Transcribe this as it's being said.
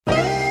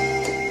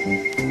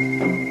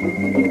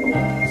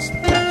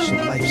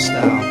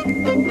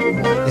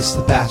lifestyle. It's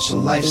the Bachelor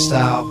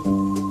lifestyle.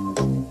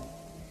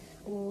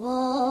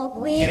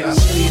 Can I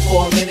sleep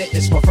for a minute?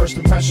 It's my first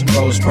impression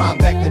rose. Prime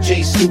back to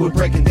Jay Stewart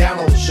breaking down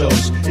all the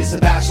shows. It's the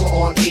Bachelor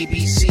on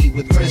ABC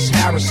with Chris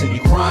Harrison.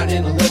 You crying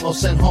in a limo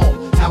sent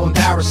home. How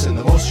embarrassing.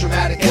 The most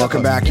dramatic ever.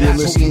 Welcome back. You're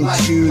listening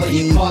to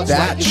the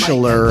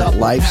Bachelor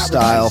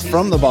Lifestyle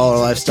from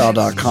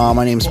theballerlifestyle.com.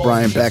 My name is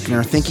Brian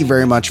Beckner. Thank you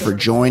very much for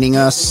joining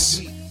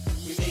us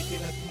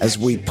as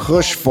we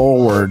push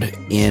forward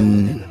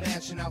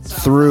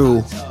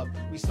through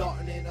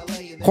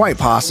quite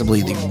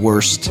possibly the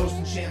worst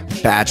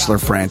Bachelor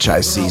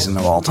franchise season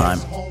of all time.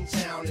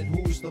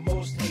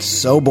 It's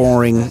so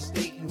boring.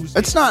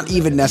 It's not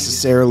even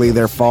necessarily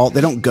their fault.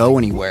 They don't go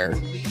anywhere,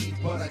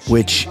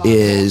 which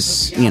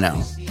is,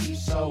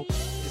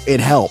 it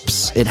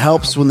helps. It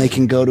helps when they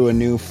can go to a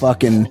new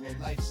fucking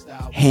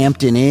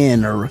Hampton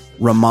Inn or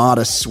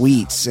Ramada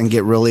Suites and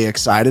get really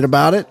excited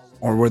about it,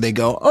 or where they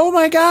go, oh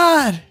my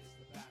God,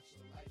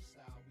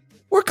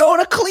 we're going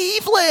to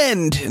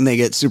Cleveland, and they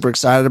get super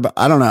excited about,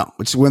 I don't know.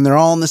 It's when they're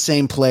all in the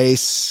same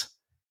place.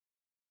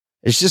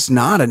 It's just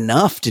not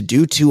enough to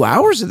do 2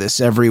 hours of this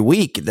every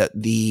week.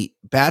 The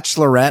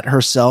Bachelorette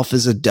herself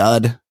is a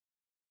dud.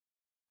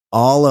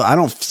 I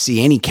don't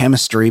see any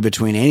chemistry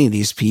between any of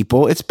these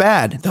people. It's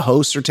bad. The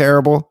hosts are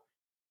terrible.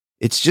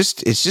 It's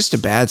just a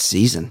bad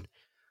season.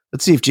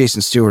 Let's see if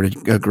Jason Stewart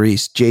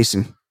agrees.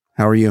 Jason,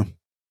 how are you?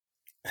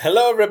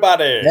 Hello,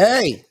 everybody.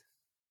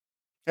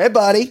 Hey,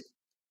 buddy.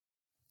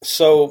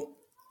 So,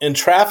 in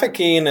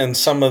trafficking and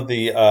some of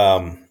the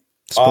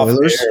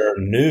off-air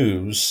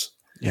news,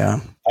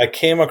 yeah, I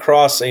came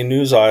across a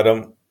news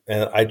item,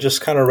 and I just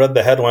kind of read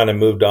the headline and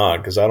moved on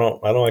because I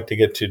don't like to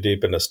get too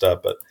deep into stuff.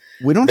 But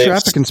we don't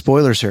traffic in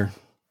spoilers here.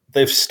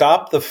 They've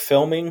stopped the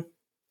filming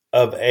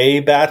of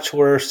a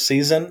Bachelor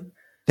season.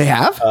 They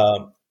have?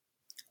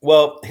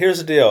 Well, here's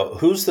the deal.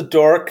 Who's the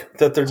dork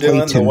that they're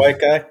doing? The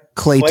white guy?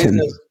 Clayton.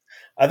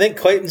 I think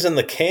Clayton's in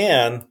the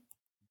can,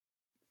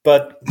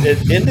 but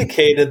it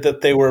indicated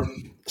that they were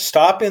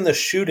stopping the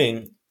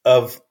shooting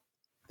of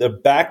the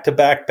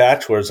back-to-back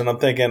Bachelors, and I'm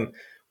thinking,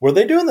 were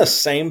they doing the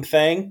same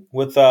thing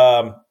with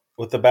the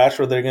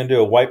Bachelor? They're going to do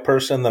a white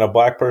person, then a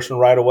black person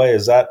right away.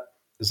 Is that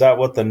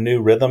what the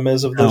new rhythm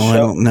is of this show? I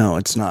don't know.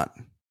 It's not.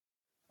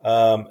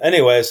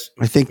 Anyways,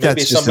 I think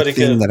that's just a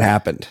thing that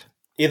happened.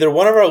 Either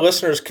one of our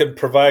listeners could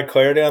provide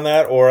clarity on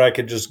that, or I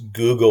could just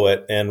Google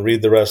it and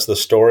read the rest of the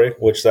story,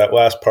 which that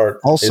last part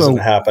isn't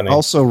happening.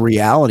 Also,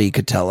 reality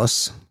could tell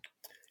us.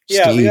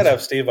 Yeah, Steve. We got to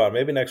have Steve on.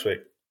 Maybe next week.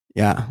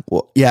 Yeah.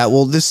 Well,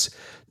 this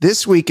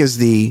week is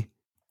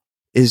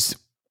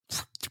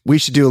we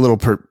should do a little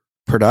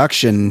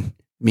production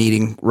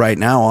meeting right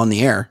now on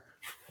the air.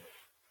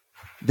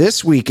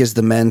 This week is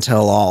the Men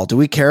Tell All. Do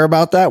we care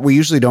about that? We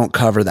usually don't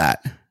cover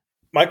that.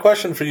 My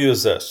question for you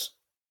is this.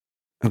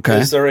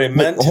 Okay. Is there a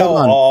Men Tell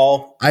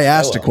All? I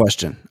asked a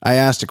question.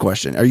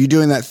 Are you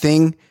doing that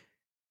thing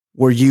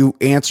where you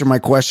answer my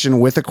question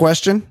with a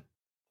question?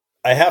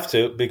 I have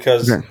to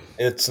because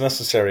it's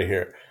necessary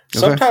here.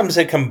 Sometimes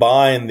they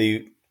combine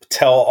the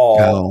Tell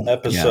All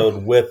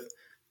episode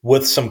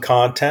with some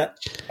content.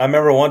 I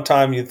remember one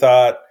time you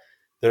thought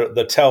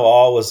the Tell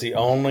All was the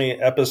only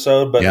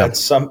episode,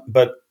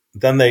 but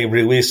then they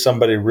released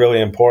somebody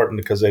really important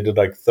because they did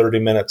like 30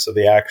 minutes of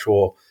the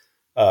actual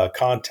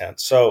content.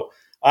 So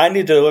I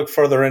need to look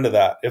further into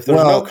that. If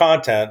there's no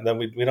content, then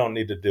we don't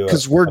need to do it.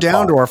 Because we're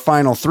down to our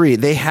final three.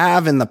 They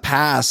have in the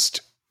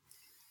past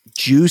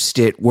juiced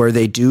it where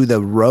they do the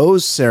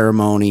rose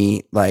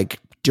ceremony like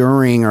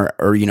during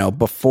or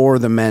before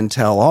the Men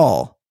Tell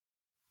All.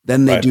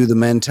 Then they do the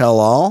Men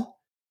Tell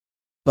All.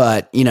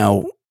 But,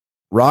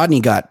 Rodney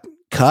got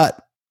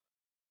cut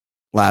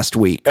last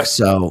week.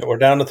 So we're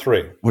down to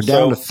three.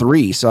 Down to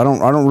three. So I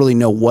don't really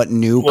know what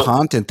new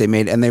content they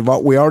made. And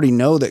we already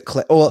know that.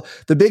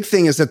 The big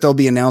thing is that they'll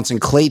be announcing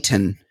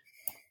Clayton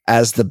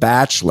as the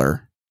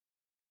Bachelor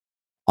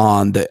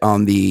on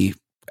the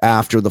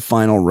after the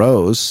final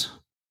rose.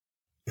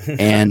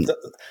 And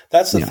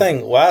that's the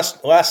thing.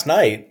 Last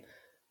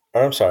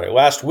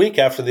week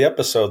after the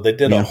episode, they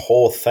did a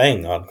whole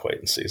thing on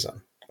Clayton's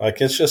season. Like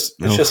it's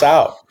just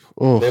out.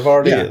 They're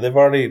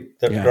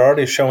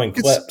already showing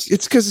clips.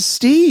 It's because of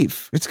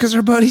Steve. It's because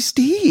our buddy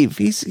Steve.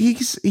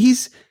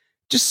 He's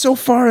just so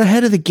far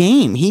ahead of the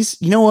game. You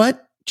know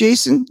what,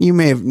 Jason? You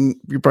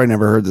probably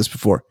never heard this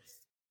before.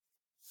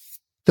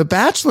 The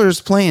Bachelor is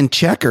playing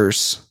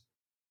checkers,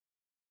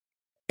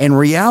 and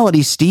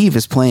reality Steve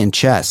is playing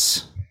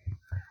chess.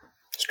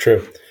 It's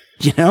true.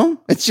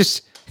 It's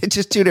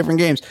just two different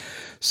games.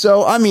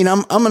 So I mean,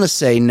 I'm going to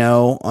say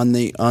no on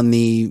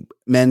the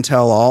Men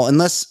Tell All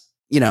unless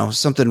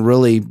something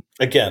really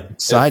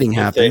exciting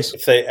happens.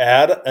 If they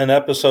add an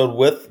episode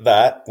with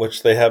that,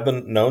 which they have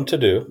been known to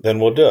do, then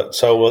we'll do it.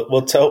 So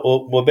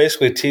we'll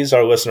basically tease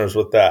our listeners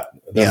with that.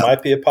 There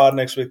might be a pod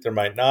next week. There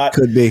might not.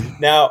 Could be.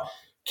 Now,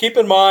 keep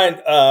in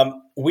mind,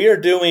 we are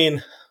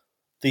doing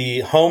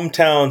the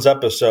Hometowns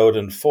episode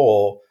in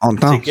full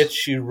to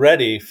get you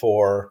ready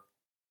for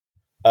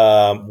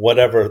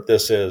whatever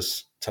this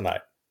is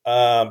tonight.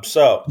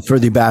 So for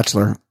the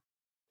Bachelor.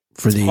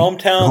 for the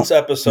hometowns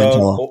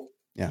episode.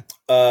 Yeah.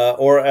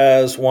 Or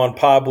as Juan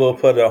Pablo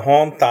put it,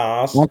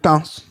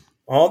 hometowns.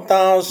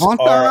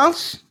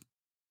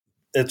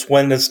 It's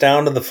when it's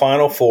down to the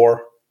final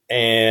four,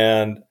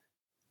 and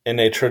in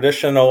a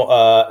traditional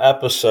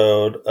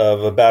episode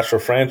of a Bachelor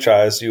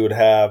franchise, you would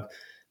have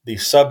the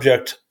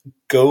subject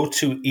go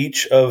to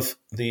each of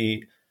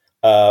the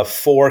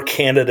four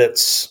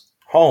candidates'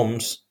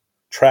 homes,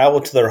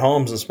 travel to their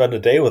homes and spend a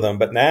day with them.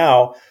 But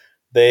now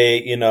they,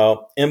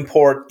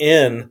 import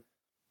in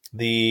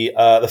the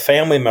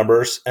family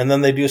members, and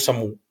then they do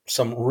some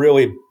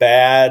really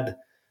bad,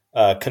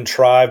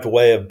 contrived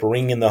way of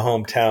bringing the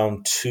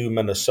hometown to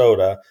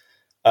Minnesota.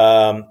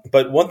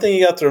 But one thing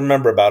you have to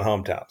remember about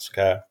hometowns,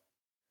 okay?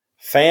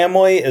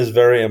 Family is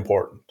very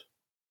important.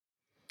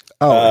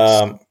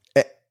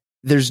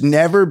 There's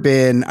never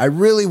been, I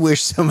really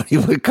wish somebody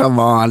would come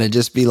on and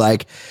just be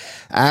like,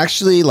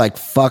 actually, like,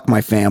 fuck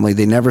my family.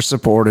 They never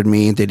supported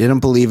me. They didn't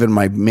believe in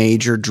my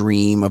major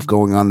dream of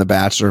going on The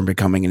Bachelor and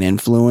becoming an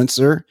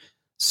influencer.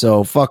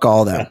 So fuck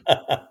all them.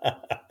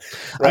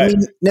 Right. I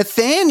mean,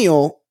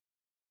 Nathaniel,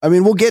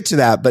 we'll get to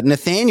that, but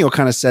Nathaniel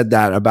kind of said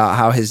that about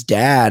how his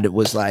dad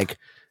was like,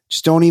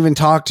 just don't even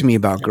talk to me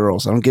about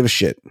girls. I don't give a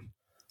shit.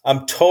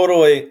 I'm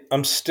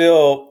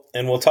still,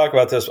 and we'll talk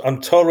about this,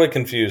 I'm totally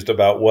confused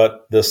about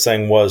what this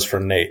thing was for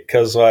Nate.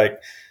 Because,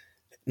 like,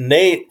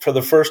 Nate, for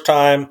the first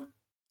time,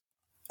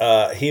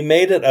 he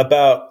made it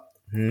about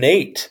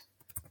Nate.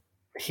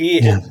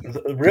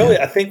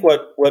 I think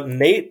what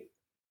Nate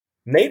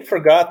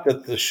forgot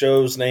that the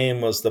show's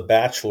name was The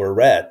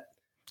Bachelorette.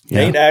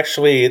 Yeah. Nate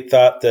actually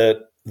thought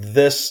that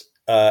this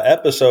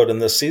episode in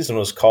this season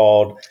was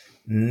called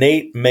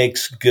Nate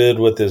Makes Good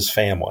with His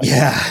Family.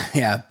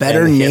 Yeah.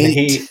 Better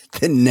Nate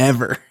than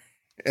never.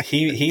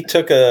 He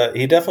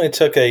definitely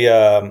took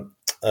a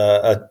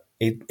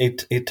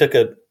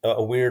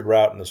weird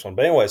route in this one.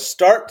 But anyway,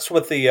 starts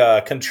with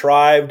the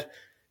contrived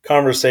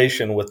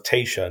conversation with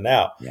Tayshia.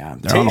 Now,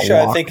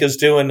 Tayshia, I think, is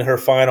doing her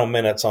final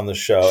minutes on the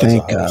show.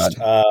 Thank as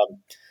a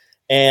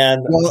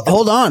host.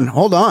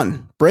 Hold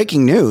on.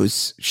 Breaking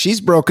news. She's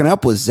broken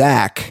up with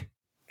Zach.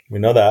 We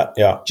know that,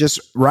 yeah.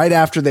 Just right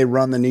after they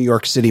run the New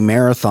York City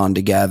Marathon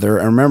together.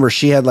 I remember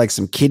she had like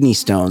some kidney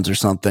stones or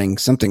something,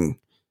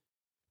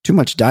 too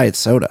much diet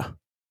soda.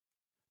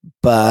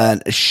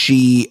 But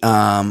she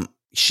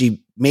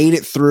made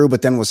it through,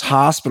 but then was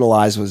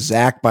hospitalized with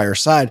Zach by her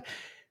side,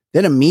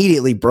 then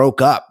immediately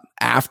broke up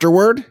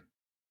afterward.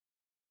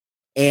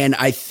 And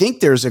I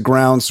think there's a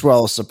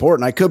groundswell of support,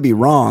 and I could be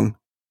wrong.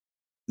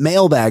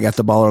 Mailbag at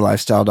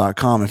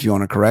theballerlifestyle.com if you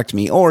want to correct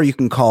me, or you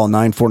can call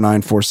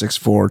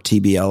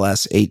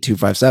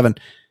 949-464-TBLS-8257.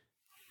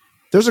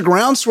 There's a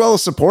groundswell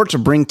of support to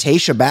bring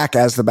Tayshia back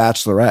as the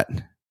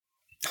Bachelorette.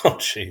 Oh,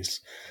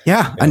 jeez.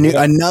 Yeah,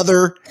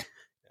 another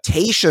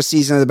Tayshia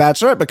season of the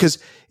Bachelorette, because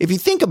if you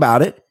think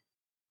about it,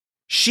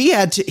 she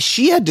had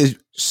to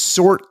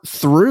sort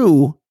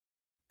through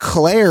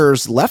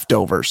Claire's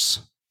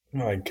leftovers. Oh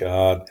my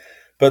God.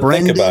 But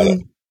think about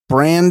it.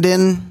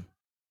 Brandon,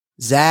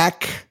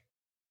 Zach,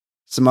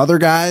 some other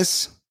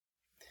guys.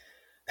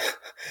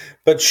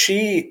 But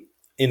she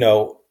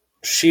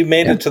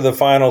made it to the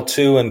final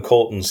two in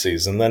Colton's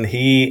season. Then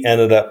he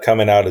ended up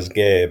coming out as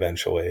gay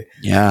eventually.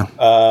 Yeah.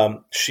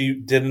 She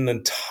did an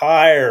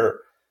entire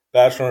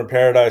Bachelor in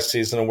Paradise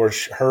season where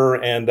her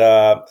and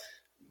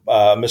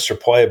Mr.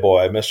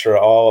 Playboy, Mr.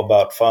 All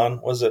About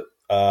Fun, was it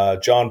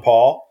John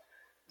Paul?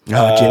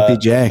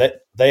 JPJ.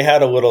 They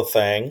had a little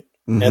thing.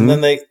 Mm-hmm. And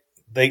then they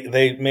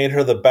made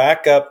her the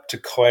backup to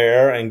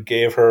Claire and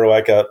gave her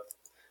like a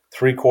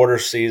 3/4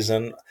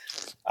 season.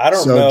 I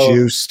don't know.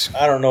 Juiced.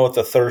 I don't know what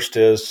the thirst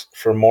is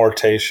for more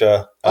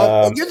Tayshia.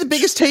 You're the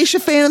biggest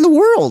Tayshia fan in the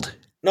world.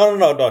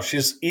 No.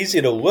 She's easy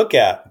to look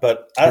at,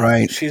 but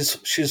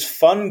she's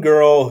fun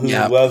girl who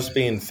loves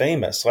being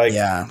famous. Like,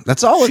 yeah,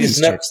 that's all it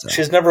is.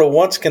 She's never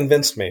once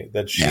convinced me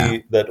that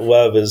that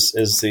love is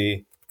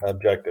the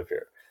objective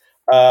here.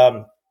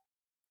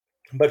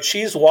 But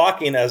she's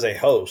walking as a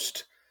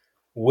host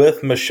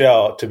with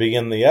Michelle to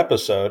begin the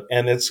episode,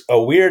 and it's a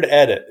weird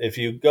edit. If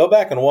you go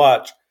back and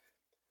watch,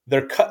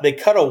 they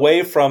cut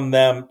away from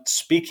them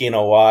speaking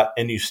a lot,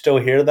 and you still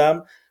hear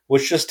them,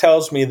 which just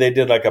tells me they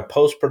did like a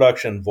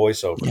post-production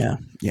voiceover.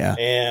 Yeah.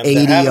 And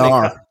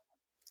ADR.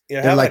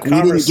 They're like, we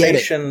didn't get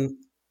it.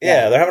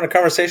 Yeah, they're having a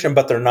conversation,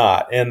 but they're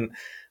not. And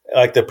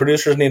like the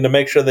producers need to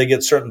make sure they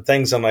get certain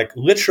things. And like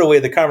literally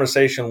the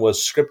conversation was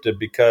scripted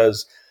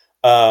because,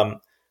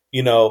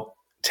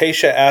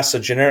 Tayshia asked a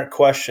generic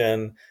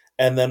question,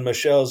 and then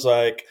Michelle's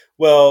like,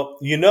 well,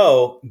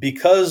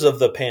 because of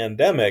the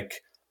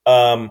pandemic,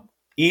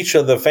 each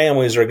of the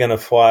families are going to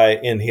fly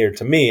in here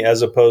to me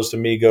as opposed to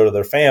me go to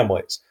their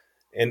families.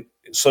 And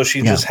so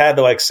she just had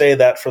to like say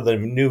that for the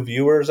new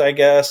viewers, I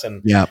guess.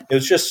 And it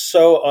was just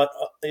so,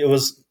 it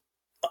was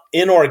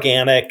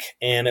inorganic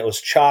and it was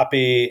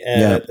choppy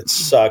and it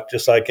sucked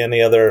just like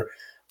any other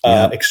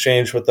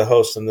exchange with the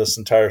host in this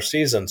entire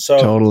season. So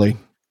totally.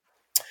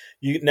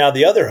 Now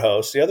the other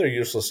host, the other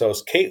useless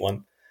host,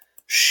 Caitlin,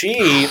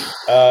 She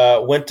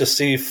went to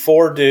see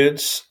 4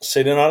 dudes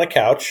sitting on a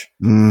couch,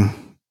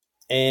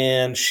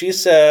 and she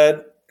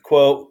said,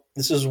 quote,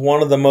 "This is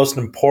one of the most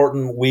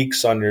important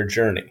weeks on your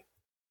journey."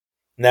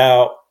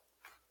 Now,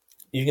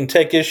 you can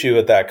take issue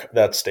with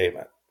that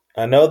statement.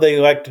 I know they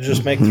like to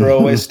just make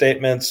throwaway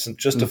statements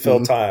just to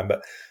fill time,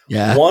 but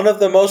one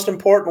of the most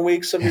important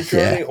weeks of your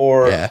journey,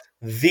 or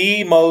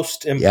the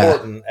most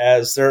important,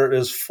 as there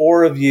is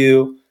 4 of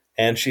you,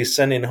 and she's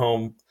sending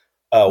home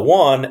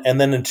 1, and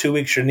then in 2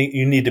 weeks you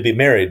need to be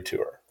married to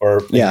her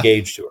or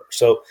engaged to her.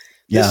 So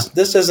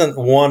this isn't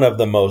one of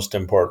the most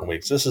important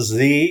weeks. This is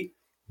the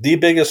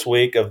biggest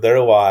week of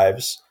their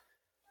lives,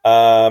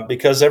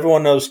 because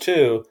everyone knows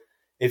too,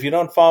 if you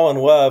don't fall in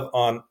love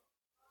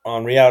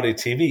on reality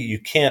TV, you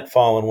can't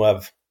fall in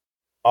love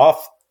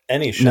off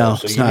any show. No,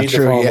 so it's you not need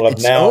true. to fall in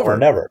love now or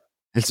never.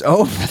 It's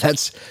over.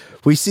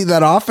 We see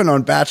that often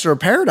on Bachelor in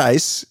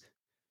Paradise.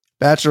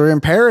 Bachelor in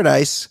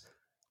Paradise,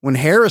 when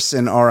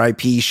Harrison,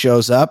 RIP,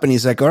 shows up and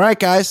he's like, "All right,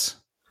 guys,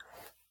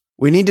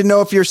 we need to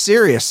know if you're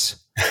serious.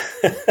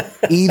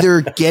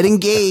 Either get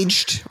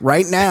engaged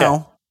right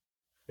now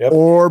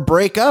or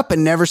break up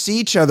and never see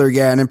each other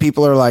again." And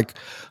people are like,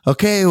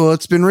 "Okay, well,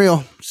 it's been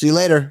real. See you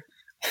later."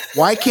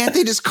 Why can't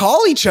they just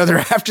call each other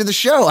after the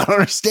show? I don't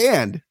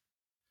understand.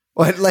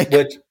 What,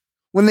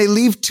 when they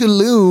leave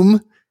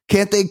Tulum,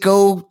 can't they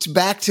go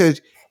back to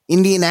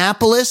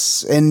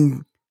Indianapolis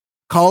and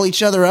call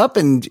each other up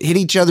and hit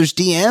each other's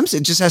DMs?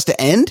 It just has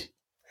to end?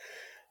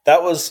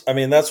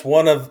 That's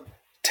one of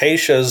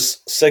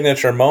Tayshia's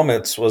signature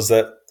moments, was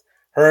that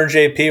her and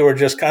JP were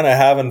just kind of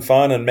having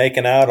fun and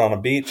making out on a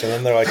beach. And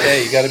then they're like,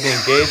 "Hey, you got to be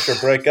engaged or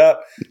break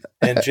up."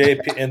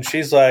 And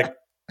she's like,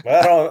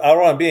 "Well, I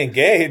don't want to be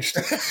engaged."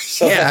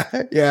 So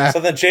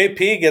then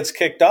JP gets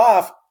kicked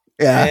off.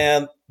 Yeah.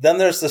 And then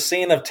there's the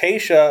scene of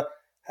Tayshia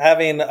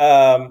having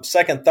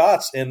second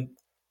thoughts and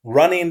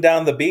running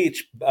down the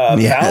beach,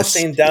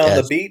 bouncing down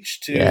the beach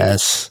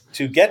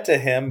to get to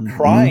him,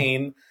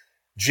 crying.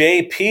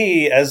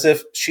 JP, as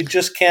if she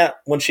just can't,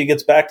 when she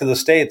gets back to the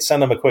States,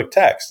 send him a quick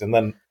text. And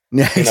then,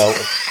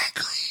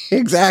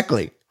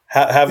 exactly.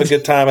 Have a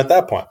good time at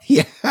that point.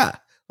 Yeah.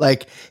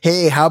 Like,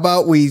 "Hey, how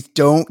about we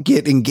don't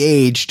get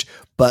engaged,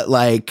 but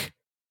like,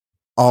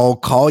 I'll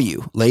call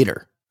you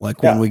later."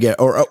 Like when we get,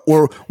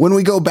 or when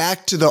we go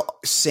back to the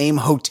same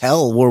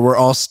hotel where we're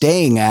all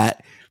staying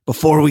at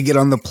before we get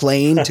on the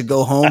plane to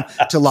go home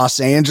to Los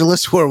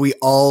Angeles, where we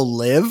all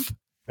live.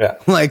 Yeah.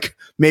 Like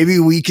maybe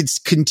we could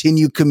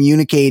continue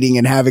communicating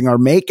and having our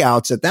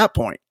makeouts at that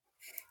point.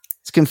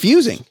 It's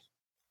confusing.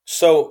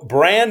 So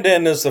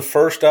Brandon is the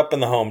first up in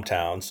the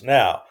hometowns.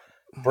 Now,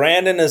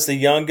 Brandon is the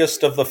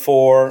youngest of the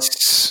 4.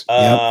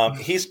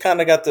 He's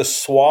kind of got this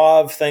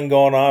suave thing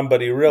going on,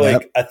 but he really,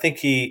 I think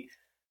he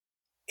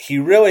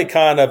really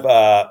kind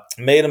of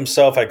made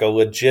himself like a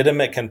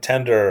legitimate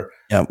contender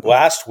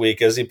last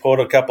week, as he pulled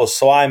a couple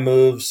sly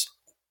moves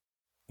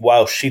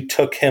while she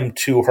took him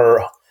to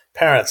her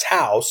parents'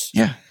 house.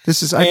 Yeah,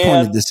 I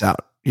pointed this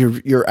out.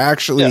 You're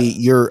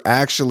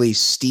actually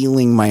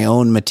stealing my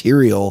own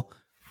material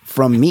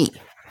from me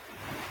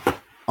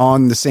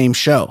on the same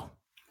show.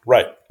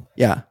 Right.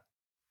 Yeah.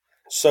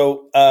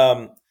 So,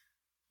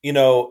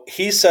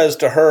 he says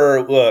to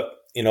her, "Look,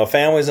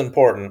 family's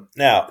important."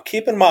 Now,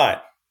 keep in mind,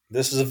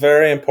 this is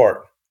very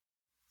important.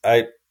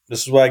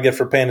 This is what I get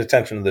for paying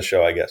attention to the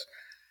show, I guess.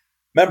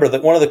 Remember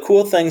that one of the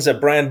cool things that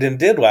Brandon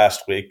did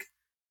last week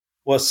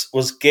was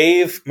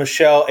gave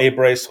Michelle a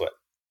bracelet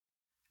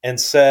and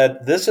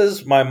said, "This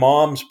is my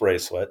mom's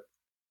bracelet."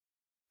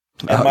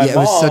 And it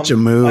was such a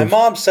move. My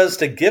mom says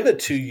to give it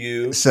to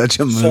you. Such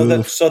a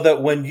move. So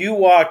that when you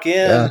walk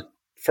in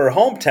for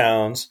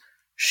hometowns,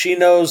 she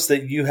knows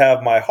that you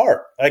have my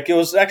heart. Like, it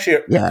was actually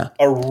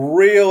a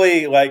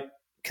really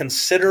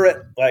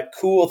considerate,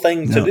 cool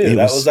thing to do.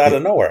 That was out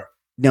of nowhere.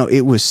 No,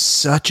 it was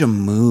such a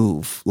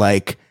move.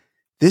 Like,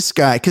 this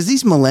guy, because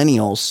these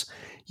millennials,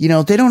 they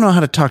don't know how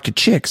to talk to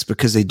chicks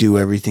because they do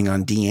everything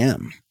on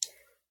DM.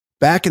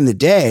 Back in the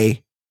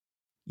day,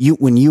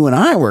 when you and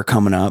I were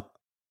coming up,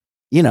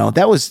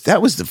 that was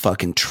the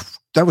fucking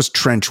that was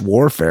trench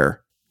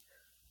warfare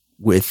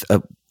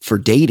for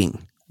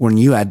dating, when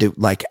you had to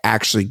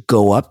actually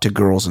go up to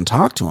girls and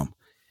talk to them.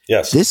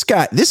 Yes. This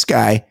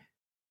guy,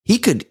 he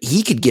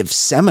could give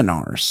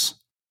seminars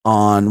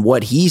on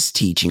what he's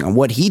teaching, on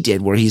what he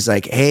did, where he's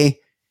like, "Hey,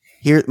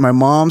 here, my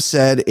mom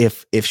said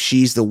if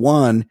she's the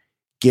one,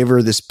 give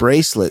her this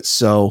bracelet.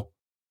 So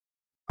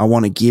I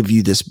want to give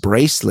you this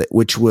bracelet,"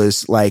 which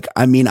was like,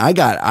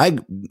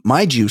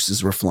 my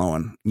juices were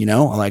flowing,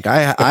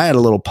 I had a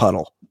little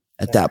puddle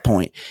at that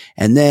point.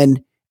 And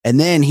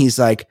then he's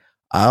like,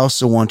 "I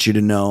also want you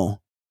to know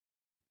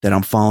that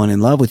I'm falling in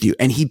love with you."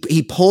 And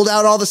he pulled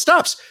out all the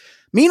stops.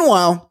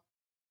 Meanwhile,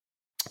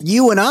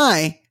 you and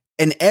I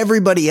and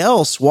everybody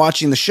else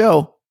watching the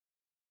show,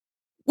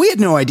 we had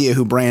no idea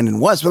who Brandon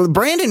was. Well,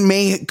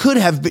 Brandon could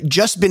have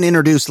just been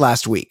introduced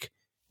last week,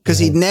 because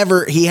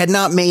he had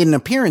not made an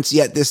appearance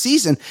yet this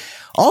season.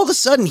 All of a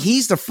sudden,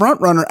 he's the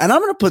front runner. And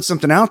I'm going to put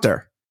something out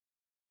there.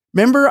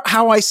 Remember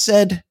how I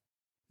said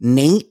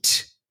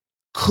Nate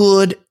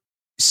could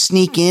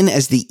sneak in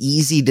as the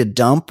easy to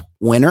dump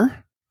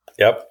winner.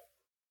 Yep.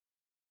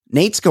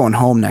 Nate's going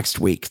home next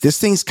week. This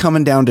thing's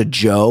coming down to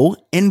Joe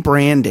and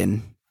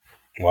Brandon.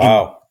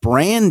 Wow. And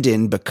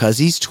Brandon, because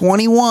he's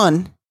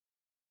 21,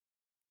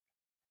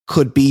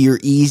 could be your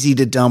easy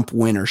to dump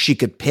winner. She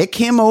could pick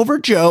him over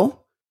Joe,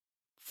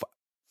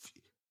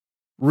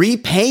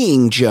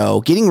 repaying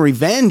Joe, getting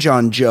revenge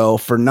on Joe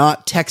for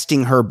not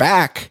texting her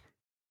back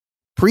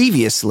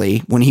previously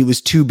when he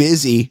was too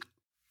busy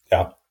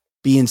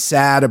being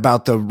sad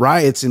about the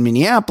riots in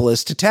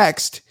Minneapolis to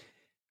text.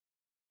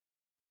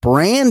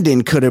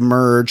 Brandon could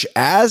emerge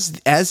as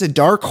a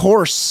dark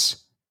horse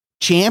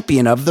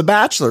champion of The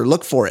Bachelor.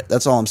 Look for it.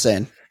 That's all I'm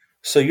saying.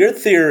 So your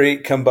theory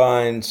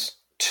combines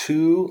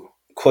two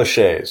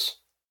cliches.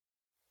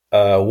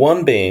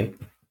 One being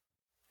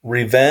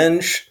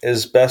revenge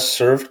is best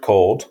served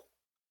cold,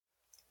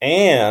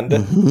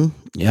 and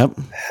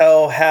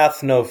hell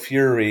hath no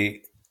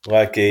fury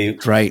like a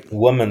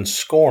woman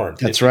scorned.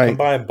 That's if you right.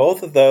 Combine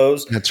both of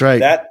those. That's right.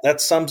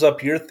 That sums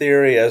up your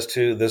theory as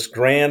to this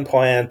grand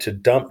plan to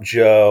dump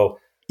Joe.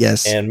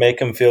 Yes. And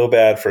make him feel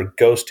bad for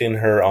ghosting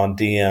her on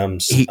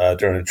DMs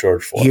during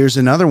George Floyd. Here's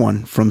another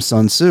one from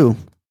Sun Tzu,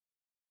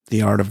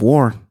 The Art of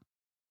War.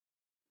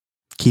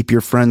 Keep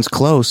your friends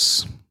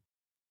close.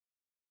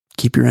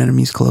 Keep your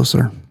enemies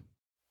closer.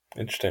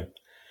 Interesting.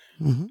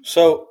 Mm-hmm.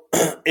 So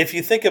if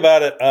you think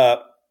about it,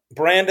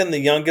 Brandon, the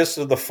youngest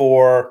of the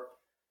four,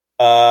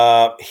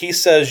 he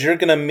says, you're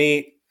going to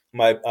meet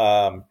my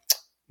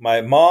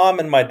mom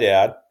and my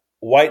dad,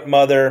 white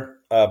mother,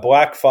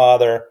 black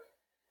father.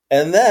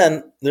 And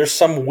then there's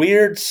some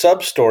weird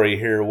sub-story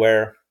here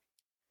where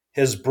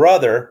his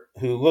brother,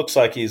 who looks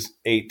like he's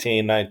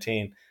 18,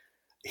 19,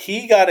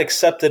 he got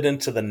accepted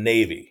into the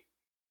Navy.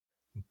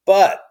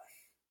 But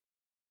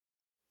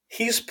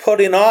he's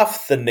putting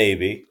off the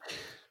Navy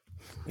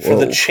for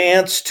the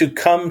chance to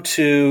come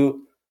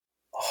to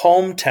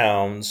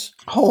hometowns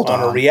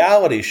on a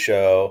reality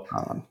show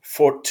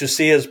to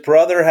see his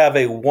brother have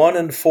a 1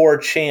 in 4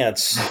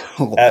 chance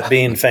at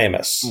being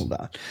famous. Hold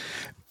on.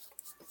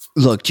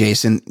 Look,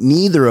 Jason,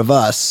 neither of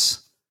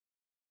us,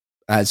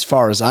 as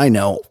far as I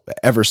know,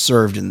 ever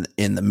served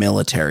in the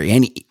military,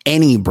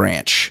 any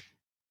branch.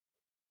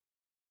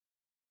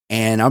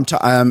 And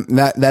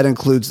that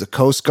includes the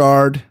Coast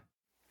Guard,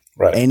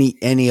 right?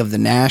 Any of the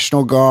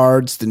National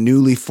Guards, the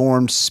newly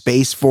formed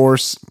Space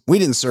Force. We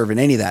didn't serve in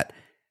any of that.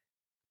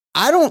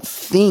 I don't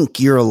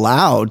think you're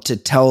allowed to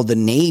tell the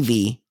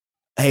Navy,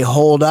 "Hey,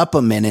 hold up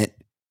a minute,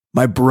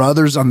 my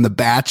brother's on The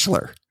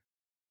Bachelor."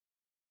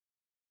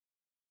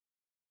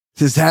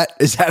 Is that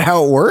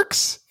how it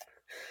works?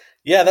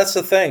 Yeah, that's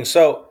the thing.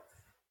 So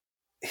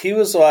he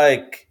was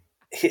like,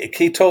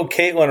 he told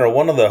Caitlin or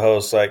one of the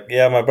hosts, like,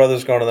 yeah, my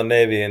brother's going to the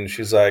Navy. And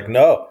she's like,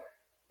 no,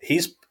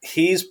 he's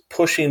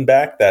pushing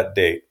back that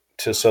date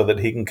so that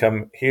he can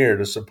come here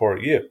to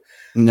support you.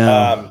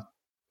 No.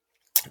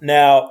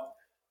 Now,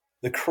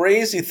 the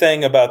crazy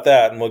thing about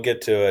that, and we'll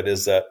get to it,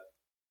 is that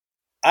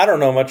I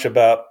don't know much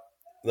about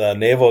the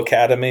Naval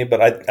Academy,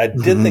 but I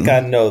did think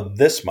I know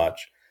this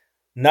much.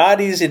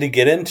 Not easy to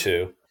get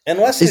into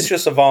unless it's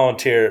just a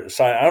volunteer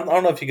sign. I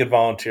don't know if you could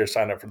volunteer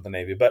sign up for the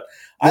Navy, but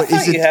I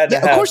thought you had to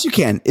have. Of course you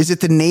can. Is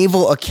it the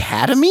Naval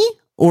Academy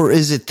or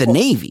is it the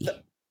Navy?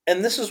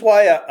 And this is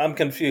why I'm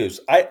confused.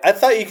 I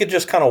thought you could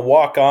just kind of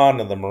walk on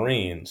to the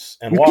Marines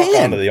and walk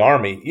onto the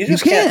Army. You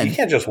can't. You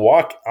can't just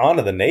walk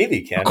onto the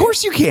Navy, can you? Of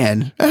course you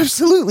can.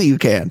 Absolutely you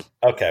can.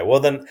 Okay, well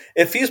then,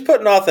 if he's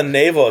putting off the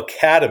Naval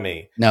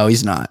Academy, no,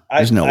 he's not.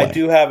 There's no way. I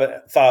do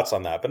have thoughts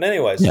on that, but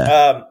anyways,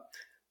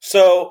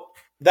 so.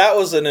 That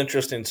was an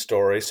interesting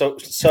story.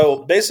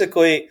 So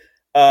basically,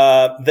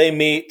 they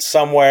meet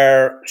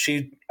somewhere.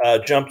 She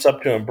jumps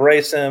up to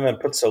embrace him and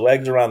puts her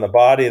legs around the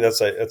body. That's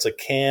a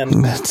canned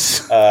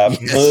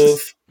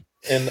move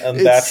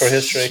in Bachelor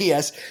history.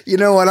 Yes, you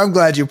know what? I'm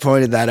glad you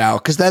pointed that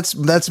out because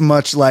that's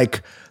much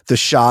like the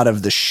shot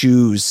of the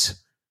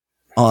shoes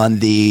on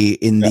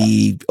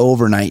the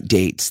overnight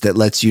dates that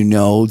lets you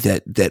know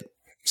that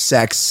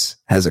sex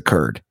has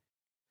occurred.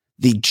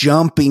 The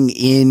jumping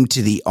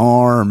into the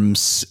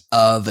arms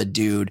of a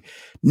dude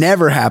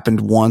never happened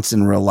once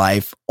in real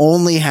life,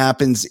 only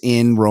happens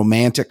in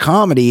romantic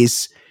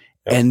comedies,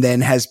 and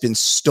then has been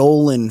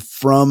stolen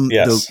from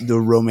the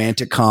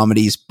romantic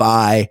comedies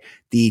by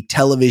the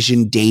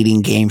television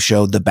dating game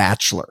show, The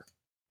Bachelor.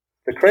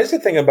 The crazy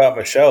thing about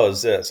Michelle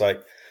is this,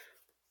 like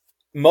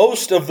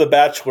most of the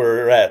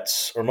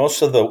bachelorettes or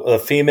most of the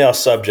female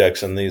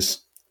subjects in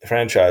these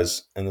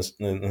franchise in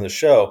the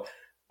show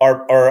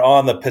are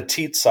on the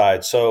petite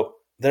side, so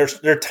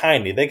they're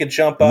tiny. They could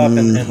jump up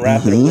and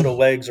wrap their little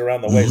legs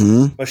around the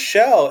waist.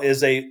 Michelle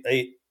is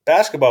a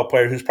basketball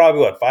player who's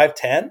probably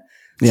 5'10".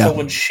 Yeah. So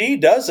when she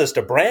does this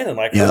to Brandon,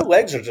 like her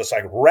legs are just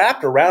like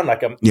wrapped around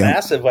like a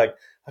massive, like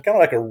kind of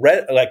like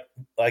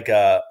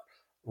a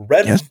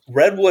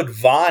redwood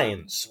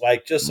vines,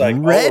 like just like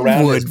all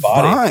around his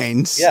body.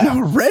 Vines? Yeah,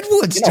 no,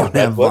 redwoods don't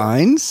have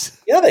vines.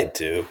 Yeah, they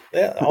do.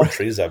 Yeah, all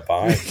trees have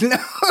vines. No,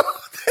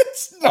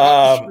 that's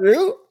not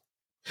true.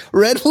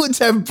 Redwoods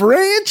have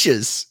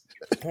branches.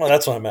 Well,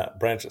 that's what I meant,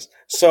 branches.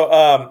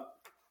 So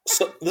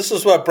this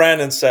is what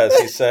Brandon says.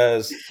 He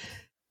says,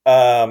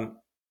 I'm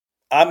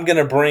going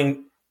to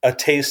bring a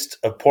taste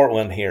of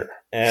Portland here.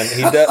 And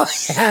he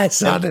does. Yeah, I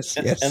saw this.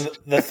 Yes. And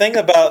the thing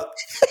about,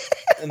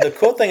 and the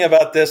cool thing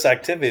about this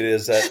activity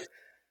is that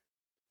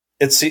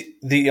it's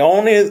the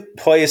only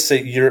place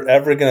that you're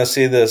ever going to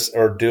see this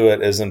or do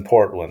it is in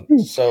Portland.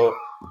 So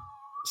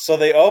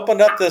they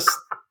opened up this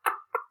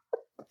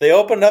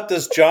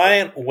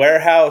giant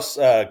warehouse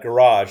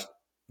garage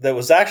that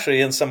was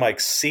actually in some like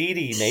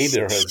seedy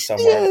neighborhood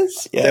somewhere.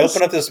 Yes. They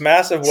opened up this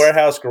massive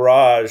warehouse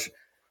garage,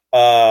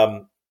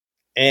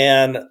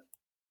 and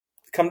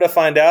come to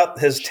find out,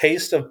 his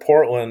taste of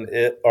Portland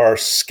are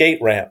skate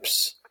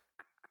ramps,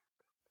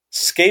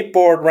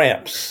 skateboard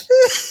ramps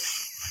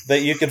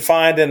that you could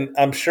find in,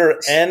 I'm sure,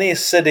 any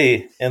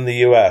city in the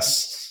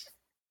U.S.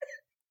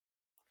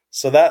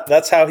 So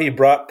that's how he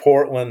brought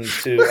Portland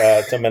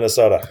to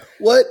Minnesota.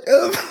 What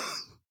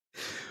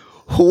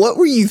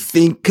were you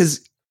think? Because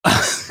of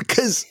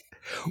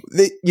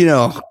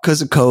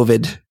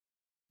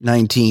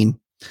COVID-19,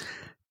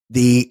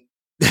 the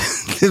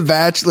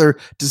Bachelor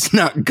does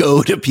not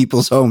go to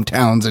people's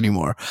hometowns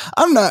anymore.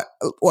 I'm not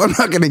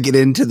going to get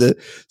into the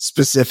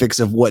specifics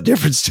of what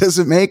difference does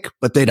it make,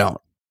 but they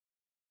don't.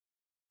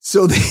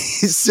 So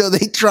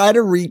they try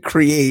to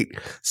recreate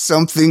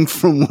something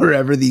from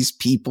wherever these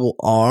people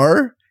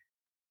are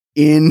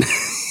in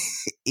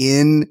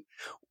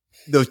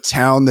the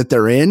town that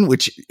they're in,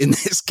 which in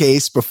this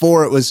case,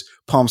 before it was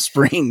Palm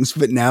Springs,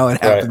 but now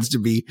it happens to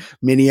be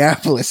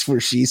Minneapolis,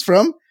 where she's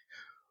from.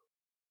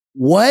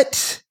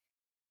 What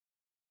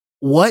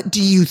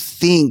do you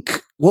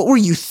think? What were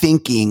you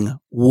thinking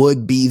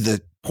would be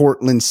the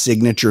Portland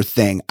signature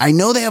thing? I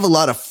know they have a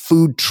lot of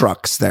food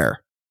trucks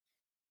there.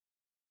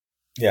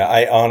 Yeah,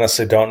 I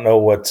honestly don't know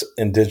what's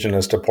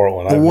indigenous to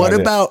Portland.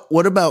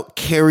 What about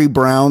Carrie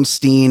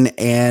Brownstein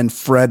and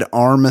Fred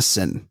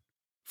Armisen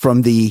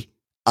from the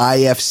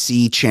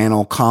IFC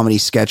channel comedy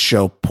sketch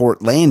show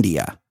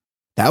Portlandia?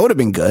 That would have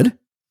been good.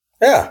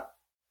 Yeah.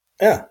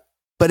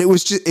 But it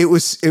was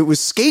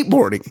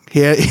skateboarding.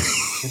 Yeah.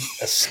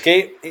 A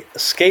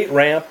skate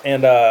ramp,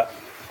 and I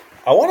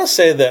want to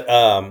say that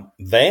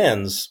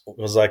Vans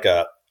was like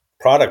a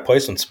product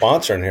placement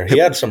sponsor in here. He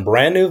had some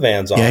brand new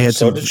Vans on. Yeah,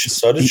 so did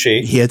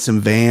she. He had some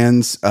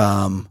Vans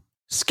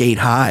skate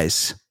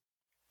highs,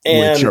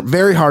 which are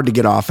very hard to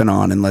get off and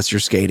on unless you're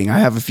skating. I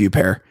have a few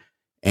pair,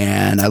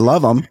 and I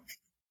love them,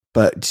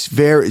 but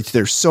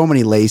there's so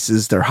many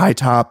laces. They're high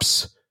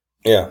tops.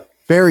 Yeah,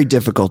 very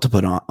difficult to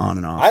put on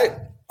and off.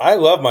 I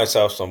love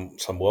myself some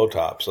low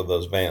tops of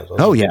those Vans.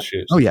 Those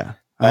shoes. Oh yeah.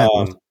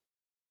 And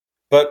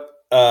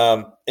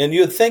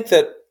you'd think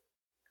that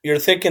you're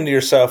thinking to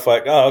yourself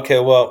like, oh, okay,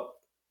 well,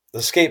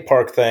 the skate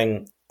park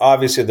thing,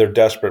 obviously they're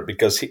desperate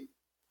because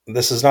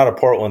this is not a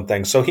Portland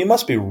thing. So he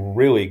must be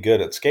really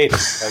good at skating.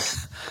 Like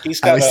he's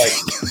got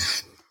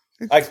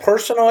like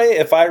personally,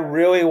 if I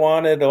really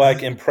wanted to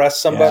like impress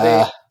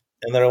somebody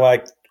and they're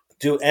like,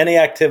 do any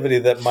activity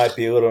that might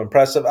be a little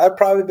impressive, I'd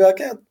probably be like,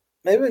 yeah,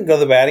 maybe we can go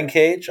to the batting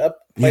cage. I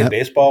played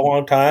baseball a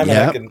long time and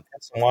I can get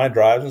some line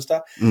drives and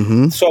stuff.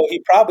 Mm-hmm. So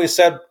he probably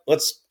said,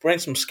 let's bring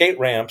some skate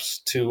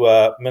ramps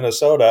to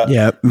Minnesota.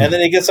 Yep. And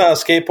then he gets on a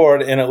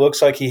skateboard and it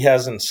looks like he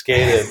hasn't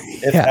skated,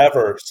 if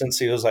ever, since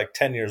he was like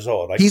 10 years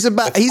old. Like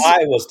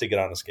I was to get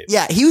on a skateboard.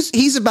 Yeah,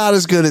 he's about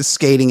as good at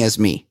skating as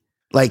me.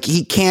 Like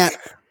he can't.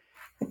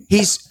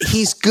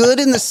 He's good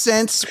in the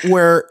sense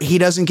where he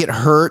doesn't get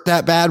hurt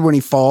that bad when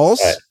he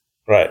falls.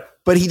 Right.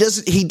 But he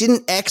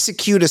didn't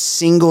execute a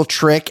single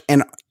trick,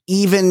 and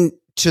even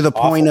to the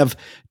point of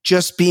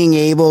just being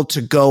able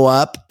to go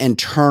up and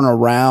turn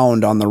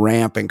around on the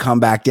ramp and come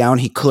back down,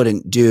 he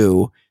couldn't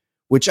do,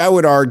 which I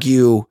would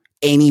argue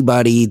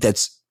anybody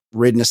that's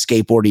ridden a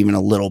skateboard even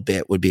a little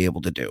bit would be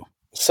able to do.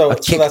 So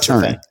that's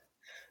the thing.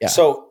 Yeah.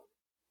 So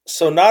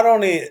not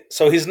only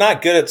he's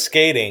not good at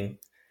skating,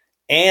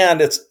 and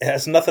it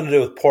has nothing to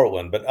do with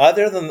Portland, but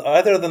other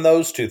than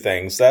those two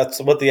things, that's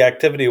what the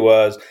activity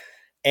was.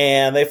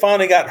 And they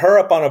finally got her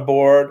up on a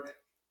board,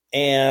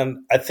 and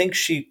I think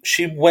she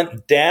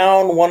went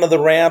down one of the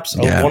ramps,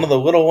 one of the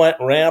little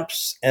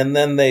ramps, and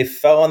then they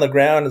fell on the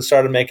ground and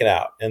started making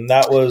out. And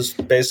that was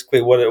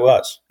basically what it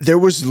was. There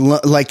was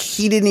like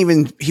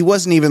he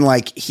wasn't even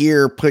like,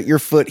 here, put your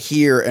foot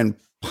here and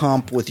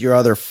pump with your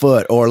other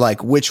foot, or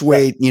like which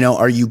way,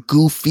 are you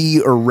goofy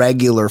or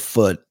regular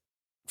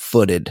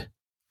footed?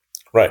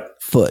 Right.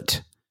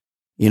 Foot,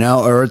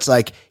 or it's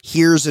like,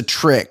 here's a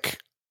trick.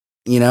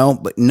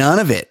 But none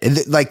of it.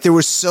 Like there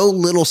was so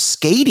little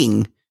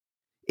skating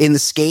in the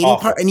skating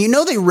park. And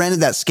they rented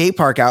that skate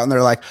park out and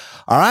they're like,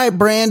 all right,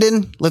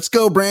 Brandon, let's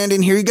go,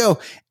 Brandon. Here you go.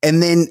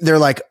 And then they're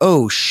like,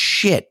 oh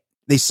shit.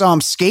 They saw him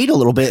skate a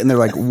little bit and they're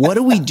like, what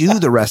do we do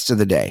the rest of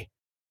the day?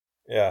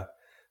 Yeah.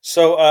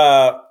 So,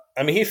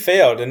 he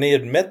failed and he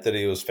admit that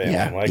he was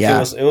failing.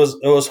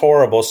 It was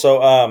horrible.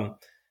 So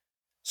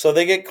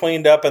they get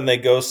cleaned up and they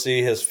go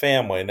see his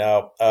family.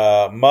 Now,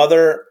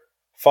 mother,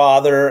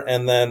 father,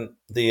 and then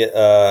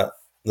the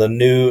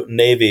new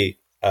Navy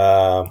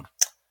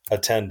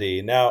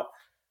attendee. Now,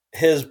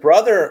 his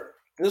brother,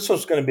 this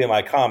was going to be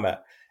my comment.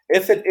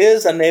 If it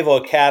is a Naval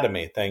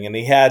Academy thing and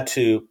he had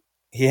to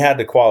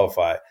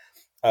qualify,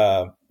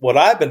 what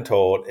I've been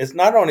told is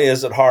not only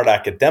is it hard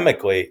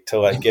academically to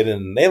like get in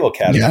the Naval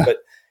Academy, but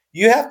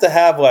you have to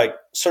have like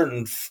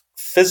certain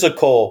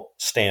physical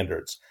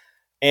standards.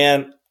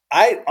 And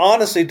I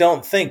honestly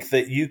don't think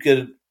that you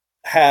could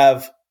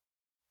have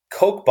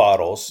Coke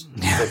bottles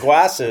or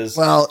glasses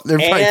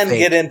and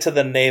get into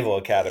the Naval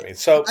Academy.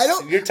 So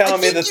you're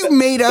telling me that you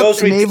made up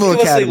the Naval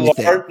Academy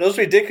those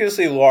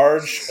ridiculously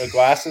large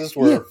glasses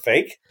were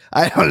fake?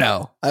 I don't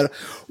know.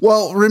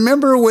 Well,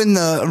 remember when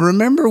the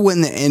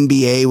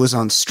NBA was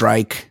on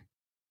strike,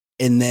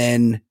 and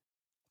then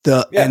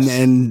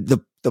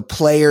the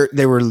player,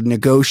 they were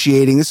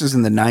negotiating. This was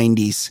in the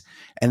 90s,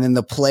 and then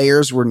the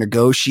players were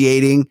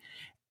negotiating.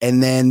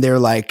 And then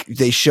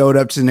they showed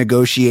up to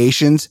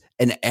negotiations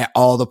and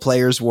all the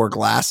players wore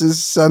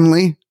glasses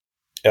suddenly.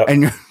 Yep.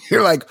 And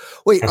you're like,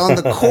 wait, on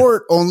the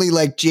court, only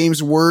like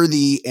James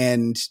Worthy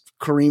and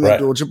Kareem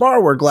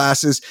Abdul-Jabbar wear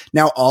glasses.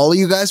 Now all of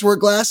you guys wear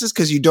glasses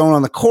because you don't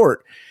on the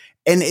court.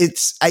 And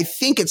I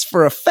think it's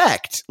for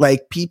effect.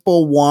 Like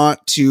people want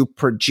to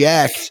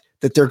project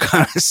that they're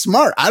kind of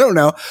smart. I don't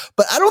know,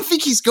 but I don't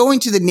think he's going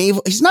to the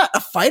Naval. He's not a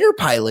fighter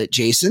pilot,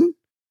 Jason.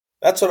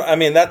 That's what I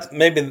mean. That's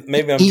maybe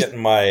I'm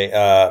getting my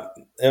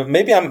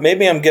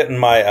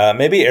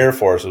maybe Air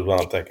Force is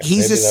what I'm thinking.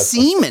 He's a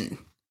seaman.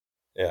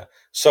 Yeah.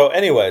 So,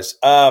 anyways,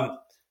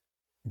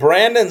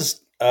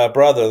 Brandon's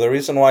brother. The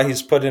reason why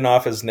he's putting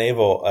off his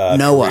naval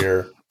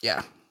career,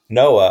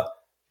 Noah.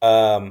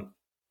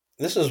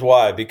 This is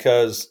why,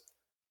 because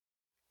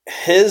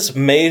his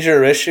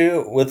major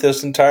issue with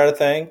this entire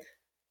thing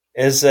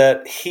is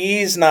that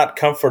he's not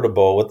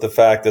comfortable with the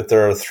fact that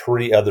there are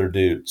 3 other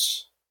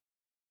dudes.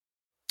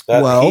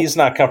 He's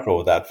not comfortable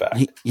with that fact.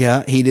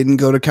 He didn't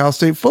go to Cal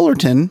State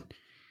Fullerton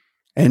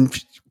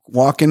and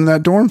walk into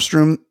that dorm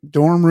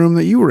room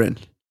that you were in.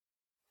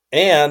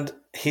 And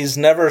he's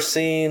never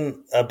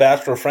seen a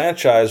Bachelor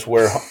franchise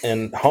where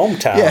in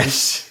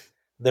hometowns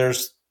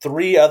there's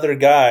 3 other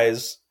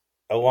guys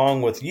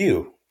along with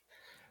you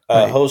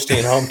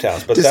hosting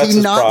hometowns. But that's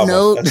his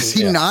problem. Does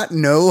he not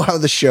know how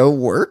the show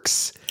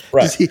works?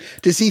 Right.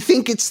 Does he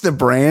think it's the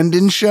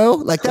Brandon show?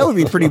 Like that would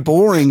be pretty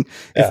boring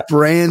if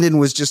Brandon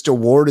was just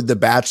awarded the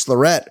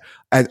Bachelorette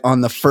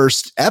on the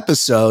first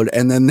episode,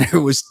 and then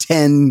there was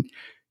 10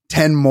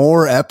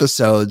 more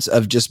episodes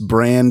of just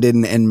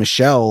Brandon and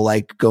Michelle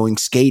like going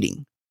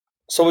skating.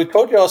 So we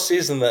told you all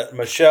season that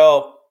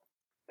Michelle,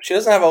 she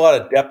doesn't have a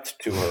lot of depth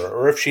to her,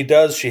 or if she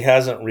does, she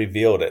hasn't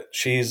revealed it.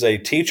 She's a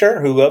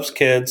teacher who loves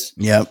kids.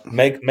 Yep.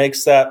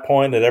 Makes that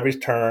point at every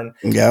turn.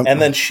 Yep.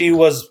 And then she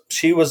was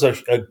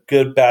a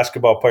good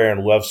basketball player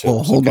and loves hoops.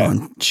 Well, hold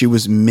on. She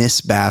was Miss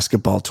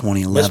Basketball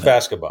 2011. Miss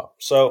Basketball.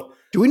 So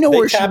do we know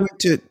where she went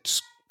to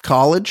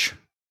college?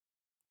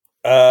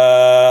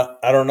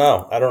 I don't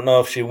know. I don't know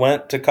if she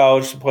went to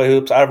college to play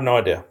hoops. I have no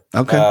idea.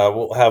 Okay.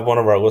 We'll have one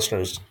of our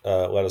listeners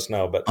let us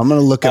know. But I'm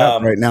going to look it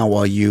up right now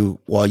while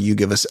you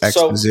give us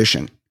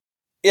exposition.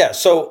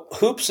 So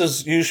hoops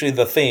is usually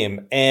the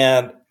theme,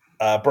 and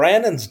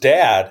Brandon's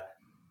dad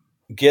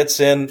gets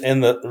in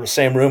the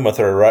same room with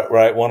her,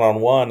 right,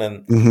 one-on-one,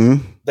 and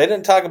they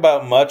didn't talk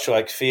about much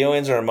like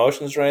feelings or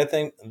emotions or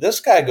anything. This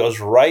guy goes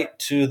right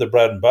to the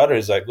bread and butter.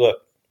 He's like, "Look,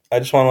 I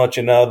just want to let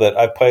you know that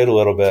I played a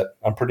little bit.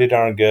 I'm pretty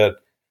darn good,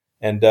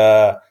 and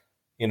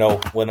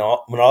when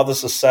all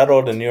this is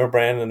settled and you and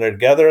Brandon are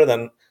together,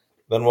 then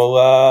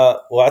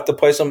we'll have to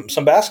play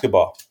some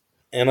basketball."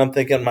 And I'm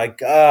thinking, my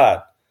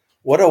God,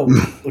 what a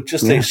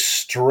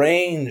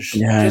strange.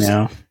 Yeah, I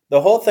know.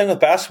 The whole thing with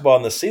basketball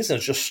in the season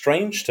is just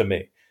strange to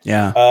me.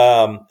 Yeah.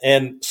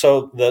 And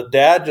so the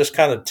dad just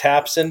kind of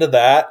taps into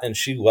that, and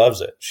she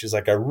loves it. She's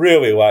like, I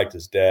really liked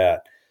his dad.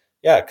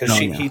 Yeah, because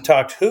he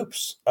talked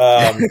hoops.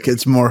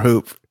 It's more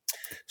hoop.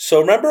 So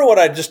remember what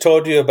I just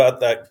told you about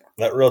that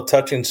real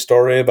touching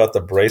story about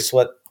the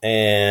bracelet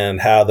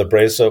and how the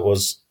bracelet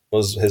was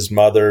his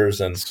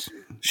mother's, and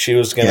she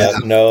was going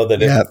to know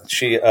that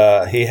she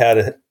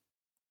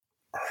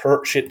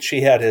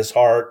had his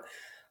heart.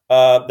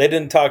 They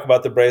didn't talk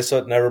about the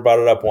bracelet, never brought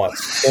it up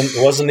once.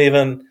 It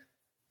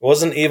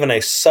wasn't even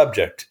a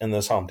subject in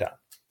this hometown.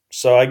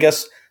 So I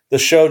guess the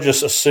show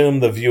just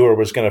assumed the viewer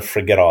was going to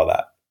forget all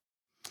that.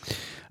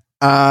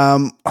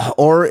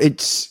 Or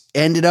it's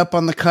ended up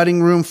on the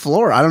cutting room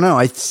floor. I don't know.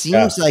 It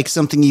seems like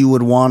something you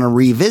would want to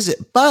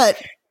revisit,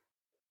 but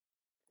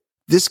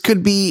this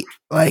could be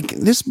like,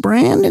 this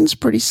Brandon's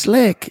pretty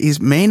slick. He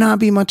may not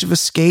be much of a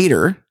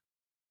skater.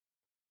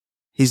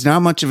 He's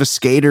not much of a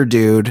skater,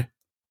 dude.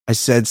 I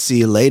said, see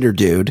you later,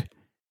 dude.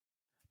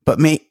 But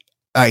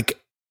I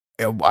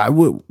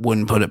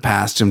wouldn't put it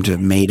past him to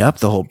have made up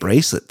the whole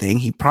bracelet thing.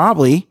 He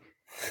probably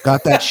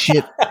got that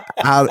shit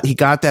out. He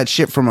got that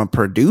shit from a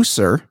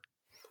producer.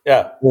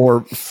 Yeah.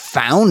 Or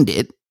found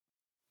it.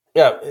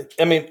 Yeah.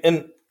 I mean,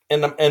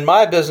 in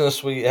my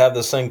business, we have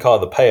this thing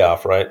called the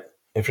payoff, right?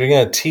 If you're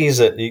going to tease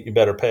it, you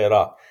better pay it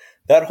off.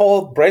 that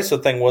whole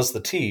bracelet thing was the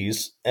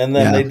tease, and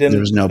then they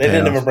didn't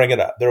even bring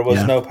it up. There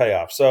was no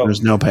payoff. So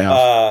there's no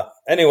payoff.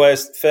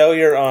 Anyways,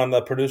 failure on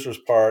the producer's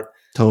part.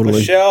 Totally.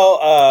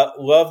 Michelle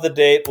loved the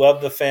date,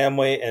 loved the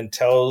family, and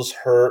tells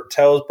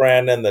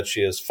Brandon that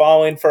she is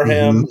falling for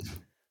him.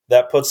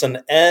 That puts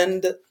an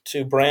end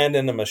to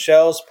Brandon and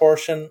Michelle's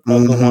portion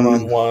of the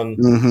one-on-one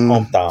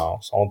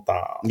hometowns.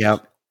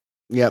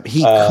 Yep.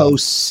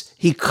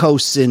 He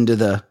coasts into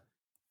the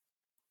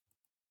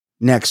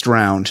next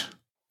round.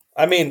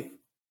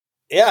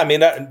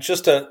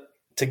 Just to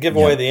give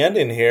away the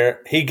ending here,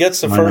 he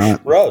gets the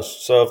first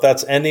rose. So if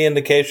that's any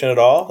indication at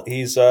all,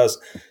 he's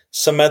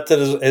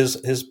cemented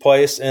his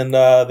place in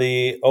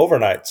the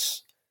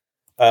overnights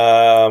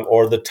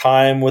or the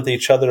time with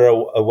each other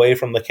away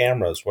from the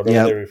cameras,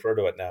 whatever they refer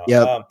to it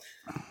now.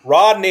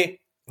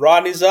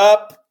 Rodney's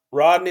up.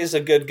 Rodney's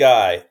a good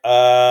guy.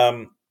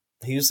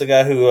 He's the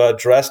guy who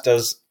dressed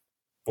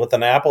with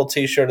an Apple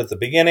t-shirt at the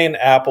beginning.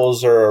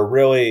 Apples are a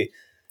really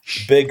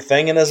big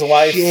thing in his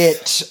life.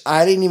 Shit,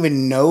 I didn't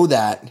even know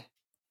that.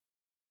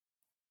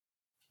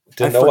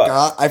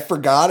 I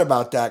forgot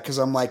about that because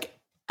I'm like,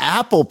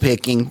 apple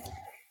picking.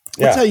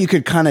 That's how you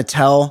could kind of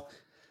tell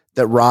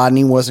that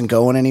Rodney wasn't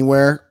going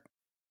anywhere.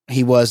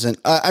 He wasn't.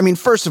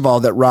 First of all,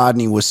 that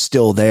Rodney was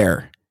still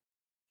there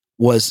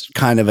was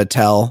kind of a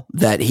tell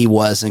that he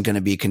wasn't going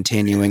to be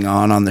continuing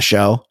on the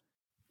show.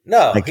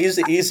 No, he's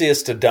the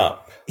easiest to dump.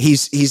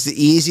 He's the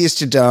easiest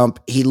to dump.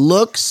 He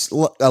looks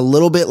a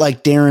little bit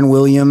like Darren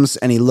Williams,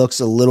 and he looks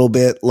a little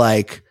bit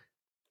like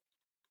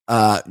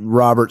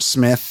Robert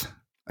Smith,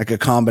 like a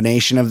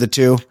combination of the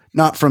two.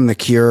 Not from The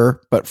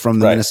Cure, but from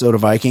the Minnesota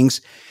Vikings.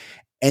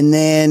 And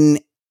then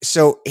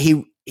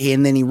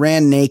he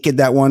ran naked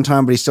that one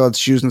time, but he still had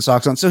shoes and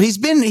socks on. So he's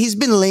been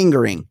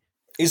lingering.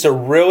 He's a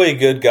really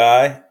good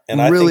guy,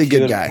 and I think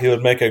he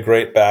would make a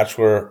great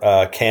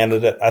Bachelor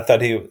candidate. I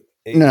thought he.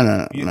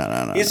 No.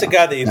 He's a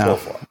guy that you pull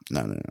for.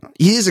 No.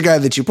 He is a guy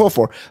that you pull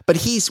for, but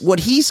he's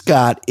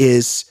got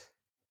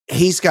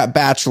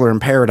Bachelor in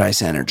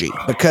Paradise energy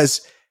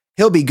because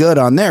he'll be good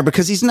on there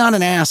because he's not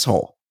an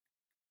asshole.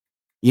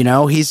 You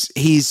know, he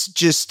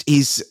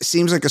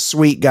seems like a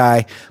sweet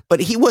guy, but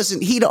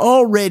he'd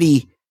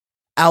already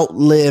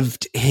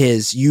outlived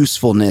his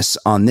usefulness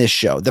on this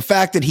show. The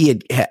fact that he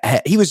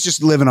was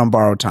just living on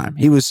borrowed time.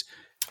 He was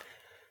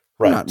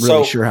not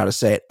really sure how to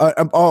say it.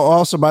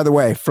 Also, by the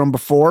way, from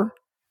before,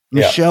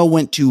 Michelle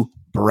went to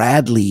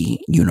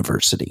Bradley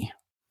University.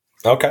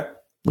 Okay.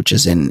 Which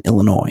is in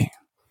Illinois.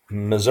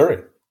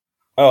 Missouri.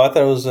 Oh, I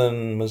thought it was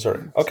in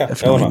Missouri. Okay.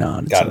 Definitely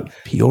not. Got it.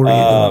 Peoria,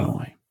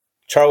 Illinois.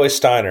 Charlie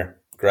Steiner,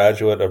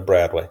 graduate of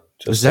Bradley.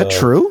 Is that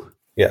true?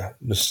 Yeah.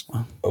 Just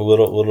a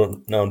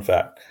little known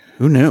fact.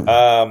 Who knew?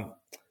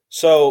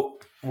 So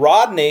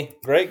Rodney,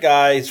 great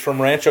guy. He's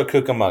from Rancho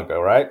Cucamonga,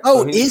 right?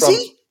 Oh, is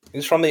he?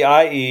 He's from the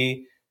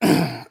IE.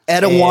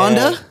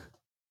 Etowanda?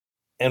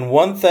 And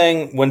one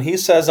thing, when he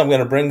says, I'm going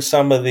to bring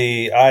some of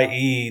the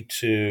IE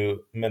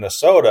to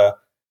Minnesota,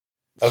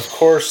 of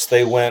course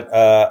they went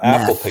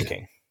apple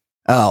picking.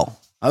 Oh,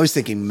 I was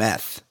thinking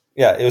meth.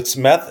 Yeah, it's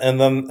meth, and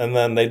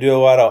then they do a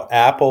lot of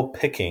apple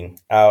picking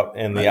out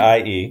in the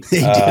IE.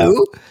 They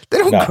do? They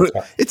don't grow.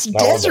 It's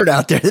desert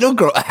out there. They don't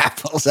grow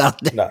apples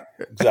out there. No,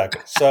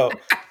 exactly. So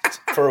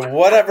for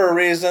whatever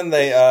reason,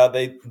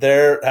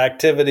 their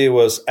activity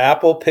was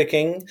apple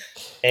picking,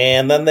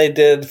 and then they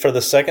did for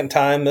the second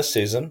time this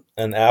season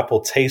an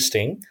apple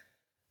tasting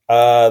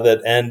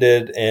that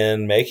ended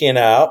in making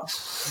out.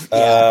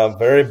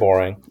 Very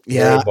boring.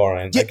 Yeah. Very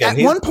boring. Yeah, Again,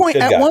 at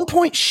one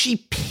point,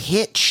 she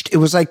pitched. It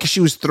was like she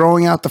was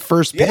throwing out the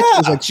first pitch. It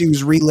was like she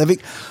was reliving.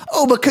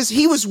 Oh, because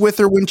he was with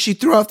her when she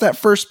threw out that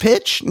first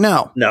pitch?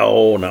 No.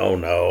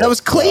 That was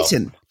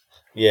Clayton. No.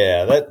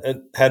 Yeah,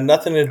 it had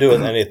nothing to do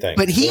with anything.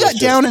 But he got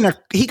down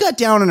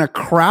in a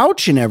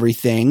crouch and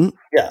everything.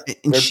 Yeah.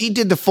 And she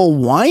did the full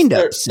wind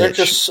up.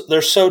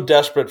 They're so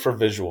desperate for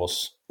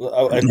visuals.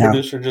 A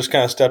producer just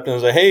kind of stepped in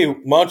and said, "Hey,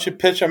 why don't you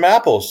pitch him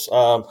apples?"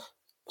 Real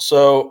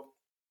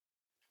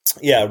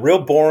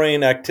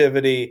boring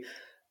activity.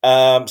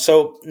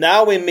 So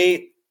now we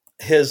meet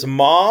his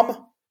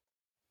mom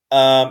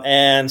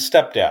and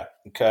stepdad.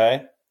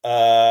 Okay,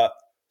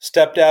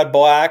 stepdad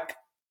black,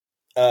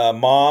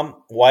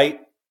 mom white.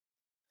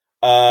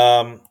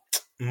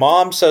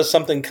 Mom says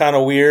something kind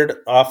of weird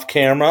off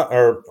camera,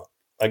 or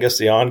I guess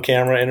the on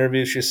camera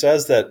interview. She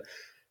says that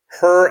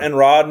her and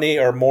Rodney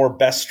are more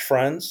best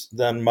friends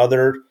than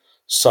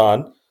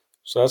mother-son.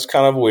 So that's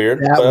kind of weird,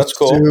 but that's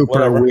cool.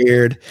 Super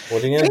weird.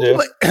 What are you going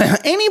to do?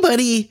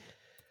 Anybody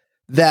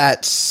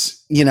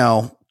that's,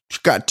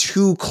 got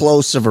too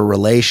close of a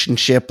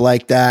relationship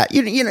like that,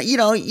 you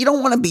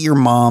don't want to be your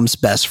mom's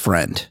best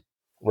friend.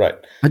 Right.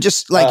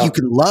 Just like you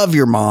can love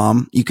your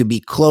mom, you could be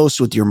close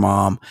with your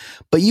mom,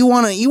 but you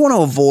want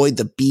to avoid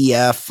the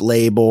BF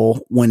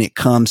label when it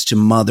comes to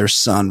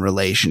mother-son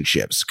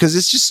relationships because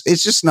it's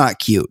just not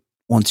cute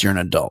once you're an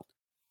adult.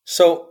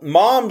 So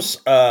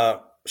mom's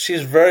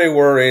she's very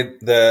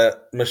worried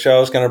that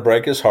Michelle's going to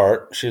break his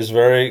heart. She's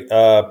very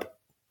I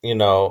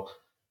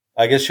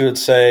guess you would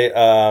say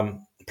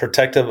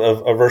protective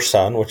of her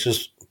son, which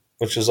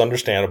is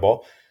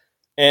understandable.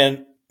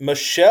 And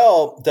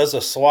Michelle does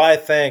a sly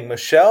thing.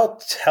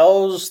 Michelle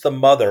tells the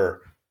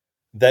mother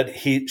that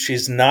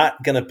she's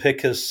not going to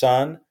pick his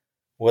son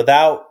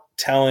without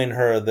telling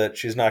her that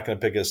she's not going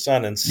to pick his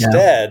son.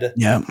 Instead,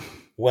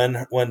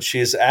 when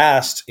she's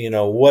asked,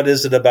 what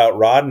is it about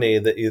Rodney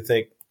that you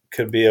think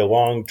could be a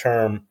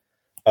long-term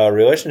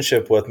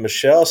relationship with,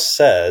 Michelle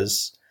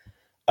says,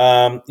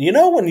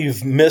 when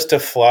you've missed a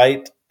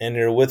flight and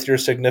you're with your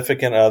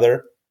significant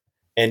other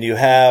and you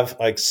have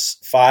like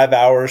 5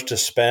 hours to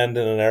spend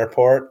in an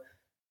airport,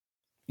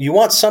 you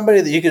want somebody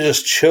that you can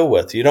just chill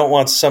with. You don't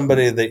want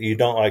somebody that you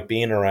don't like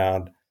being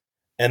around.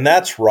 And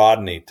that's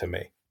Rodney to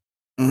me.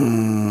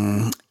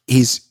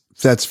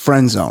 That's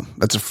friend zone.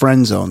 That's a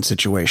friend zone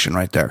situation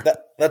right there.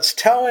 That's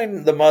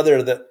telling the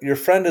mother that your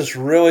friend is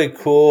really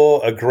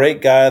cool, a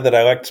great guy that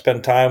I like to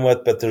spend time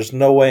with, but there's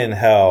no way in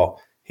hell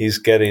he's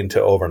getting to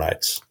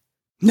overnights.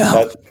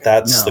 No.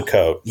 That's the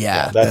code.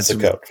 Yeah, that's the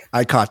code.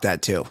 I caught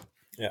that too.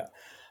 Yeah.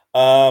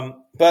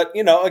 But,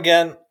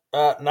 again,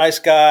 nice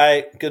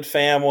guy, good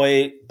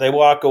family. They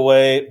walk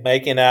away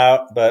making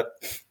out, but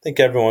I think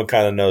everyone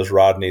kind of knows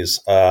Rodney's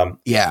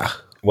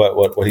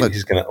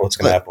what's gonna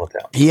happen with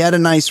him. He had a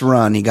nice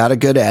run. He got a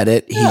good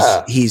edit.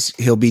 Yeah.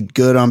 He'll be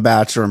good on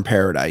Bachelor in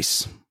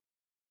Paradise.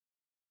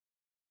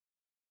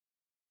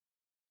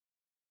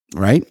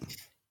 Right?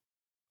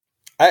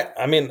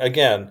 I mean,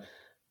 again,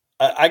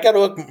 I got to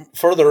look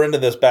further into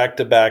this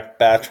back-to-back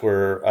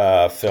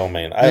Bachelor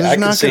filming. I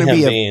can see him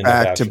being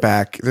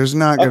back-to-back. There's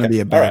not going to be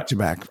a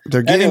back-to-back. Right.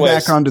 They're getting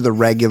back onto the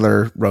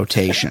regular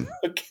rotation.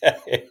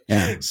 Okay.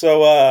 Yeah.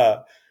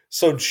 So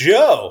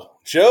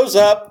Joe's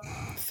up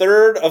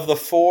third of the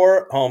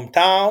 4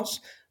 hometowns,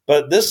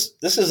 but this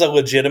is a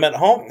legitimate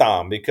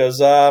hometown because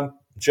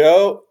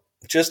Joe,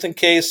 just in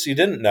case you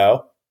didn't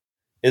know,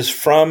 is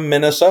from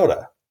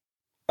Minnesota.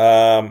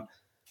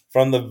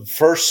 From the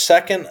first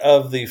second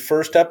of the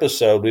first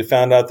episode, we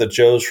found out that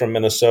Joe's from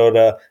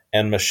Minnesota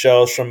and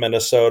Michelle's from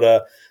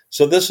Minnesota.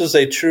 So this is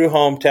a true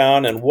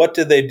hometown. And what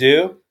did they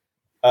do?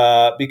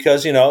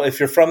 Because, if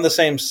you're from the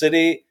same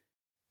city,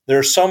 there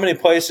are so many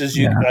places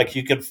you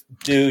could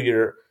do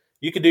your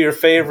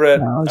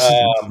favorite,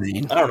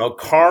 I don't know,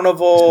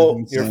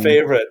 carnival, your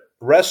favorite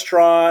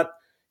restaurant.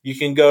 You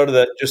can go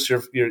to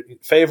your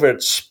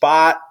favorite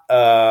spot,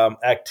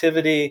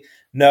 activity.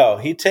 No,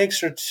 he takes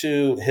her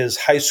to his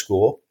high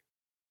school.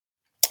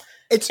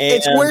 It's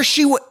where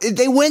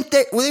they went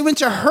there. They went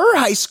to her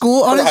high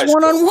school on his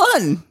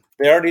one-on-one.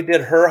 They already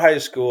did her high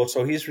school,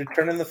 so he's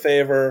returning the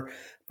favor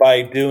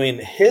by doing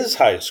his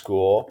high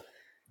school.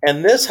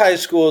 And this high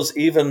school is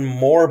even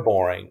more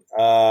boring.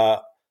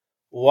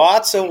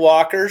 Lots of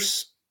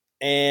walkers,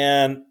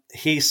 and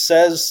he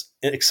says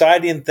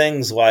exciting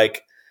things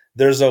like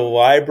there's a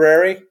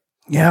library.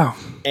 Yeah.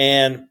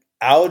 And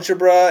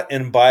algebra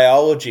and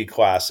biology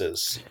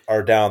classes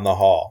are down the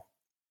hall.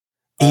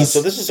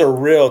 So this is a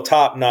real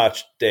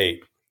top-notch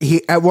date.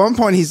 At one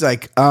point, he's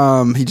like,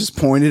 he just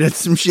pointed at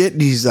some shit,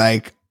 and he's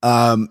like,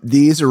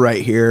 these are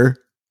right here,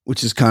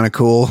 which is kind of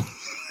cool.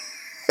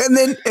 and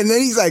then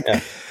he's like,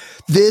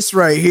 this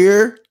right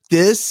here,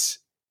 this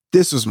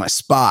was my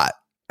spot.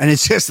 And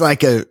it's just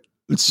like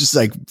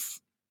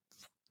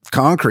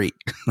concrete.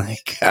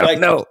 Like, I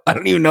don't know. I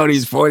don't even know what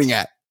he's pointing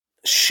at.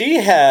 She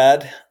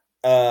had,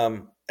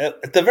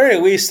 at the very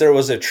least, there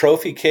was a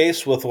trophy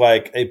case with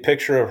like a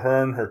picture of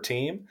her and her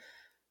team.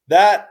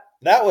 That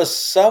was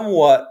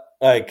somewhat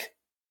like,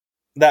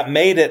 that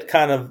made it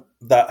kind of,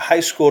 the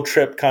high school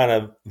trip kind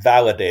of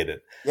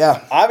validated.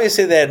 Yeah.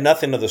 Obviously, they had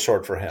nothing of the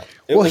sort for him.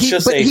 It was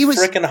just a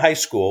freaking high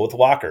school with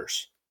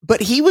walkers.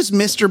 But he was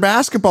Mr.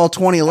 Basketball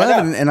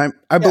 2011, and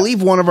I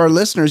believe one of our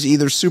listeners,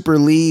 either Super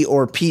Lee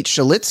or Pete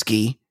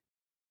Shalitsky,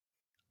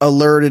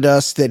 alerted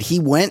us that he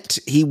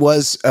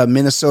was a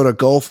Minnesota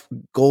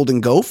Golden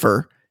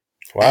Gopher,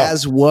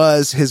 as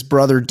was his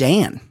brother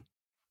Dan.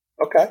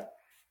 Okay.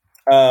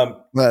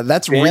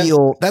 That's Dan,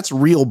 real. That's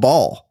real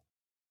ball.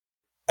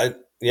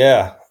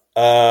 Yeah.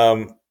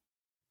 And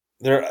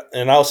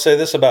I'll say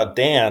this about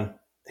Dan: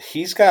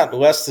 he's got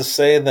less to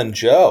say than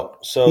Joe.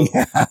 So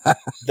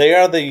they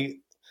are they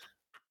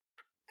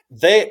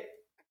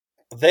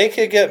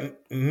could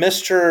get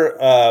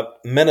Mr.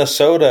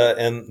 Minnesota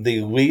and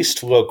the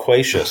least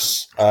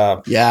loquacious.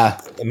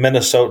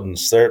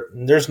 Minnesotans.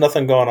 There's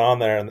nothing going on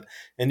there,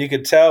 and you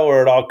could tell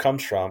where it all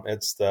comes from.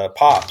 It's the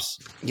Pops.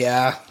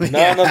 Yeah,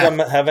 none of them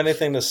have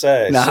anything to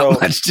say. Not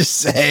much to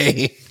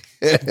say.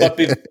 But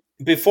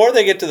before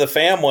they get to the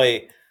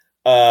family,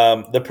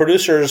 the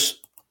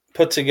producers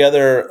put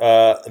together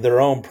their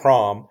own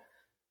prom.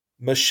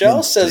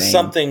 Michelle says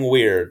something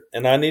weird,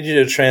 and I need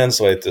you to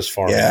translate this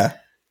for me.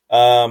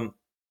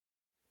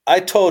 I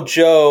told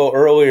Joe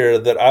earlier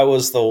that I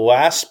was the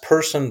last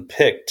person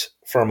picked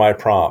for my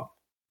prom.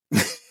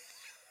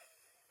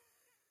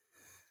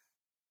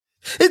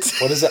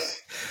 What does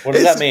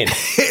that mean?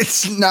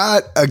 It's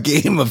not a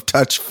game of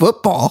touch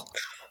football.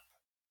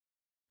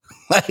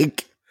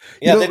 Like,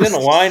 they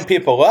didn't line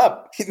people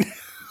up.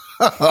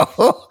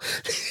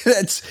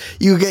 That's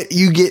you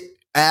get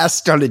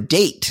asked on a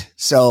date.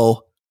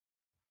 So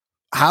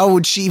how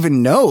would she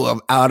even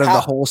know out of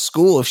the whole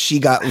school if she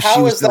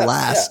was the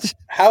last? Yeah.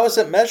 How is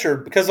it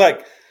measured? Because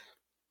like,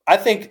 I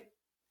think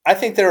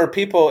there were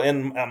people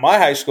in my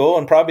high school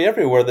and probably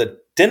everywhere that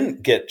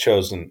didn't get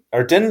chosen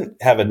or didn't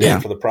have a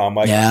date for the prom.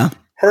 Like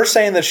her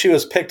saying that she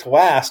was picked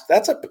last,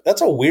 that's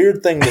a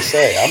weird thing to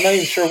say. I'm not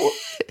even sure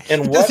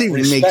in what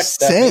respect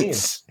that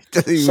means.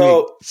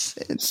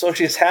 So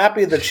she's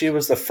happy that she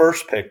was the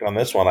first picked on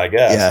this one, I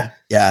guess.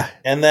 Yeah.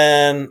 And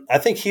then I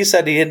think he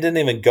said he didn't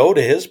even go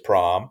to his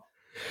prom.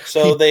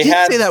 So he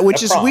did say that,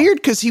 which is weird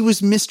because he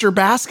was Mr.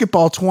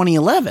 Basketball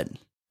 2011.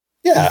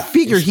 Yeah. I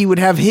figure he would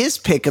have his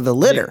pick of the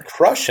litter.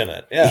 Crushing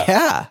it. Yeah.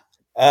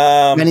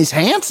 Yeah. And he's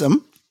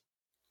handsome.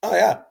 Oh,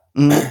 yeah.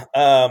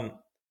 Mm-hmm.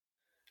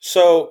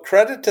 So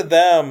credit to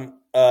them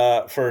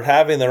for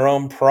having their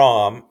own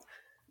prom.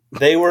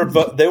 They were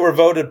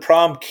voted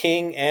prom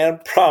king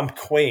and prom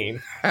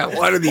queen.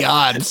 What are the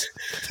odds?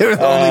 They were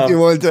the only two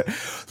ones.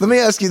 Let me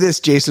ask you this,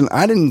 Jason.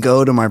 I didn't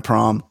go to my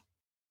prom,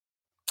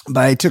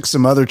 but I took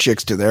some other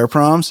chicks to their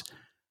proms.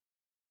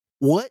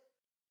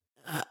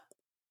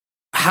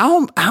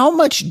 How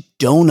much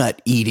donut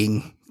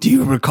eating do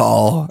you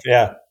recall?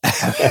 Yeah.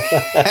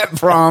 At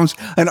proms,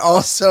 and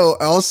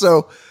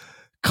also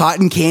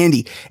cotton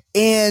candy.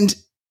 And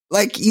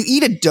like you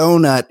eat a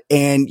donut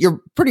and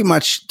you're pretty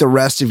much the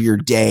rest of your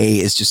day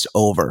is just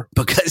over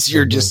because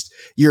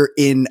you're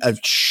in a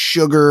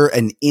sugar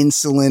and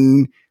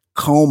insulin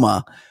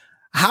coma.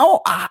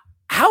 How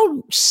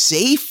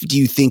safe do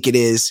you think it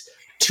is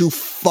to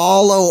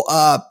follow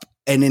up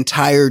an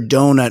entire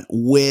donut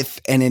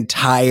with an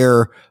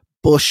entire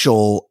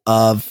bushel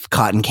of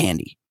cotton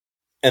candy?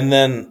 And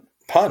then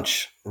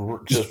punch.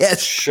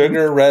 Just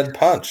sugar red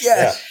punch.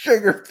 Yes, yeah.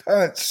 Sugar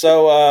punch.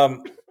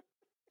 So,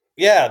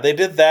 they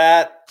did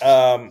that.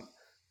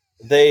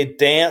 They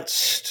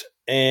danced,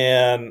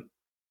 and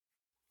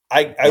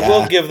I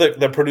will give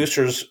the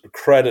producers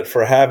credit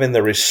for having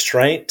the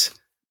restraint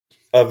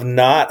of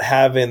not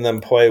having them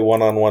play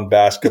one-on-one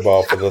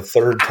basketball for the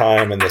third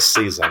time in the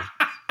season.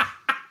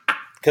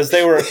 Because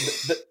they were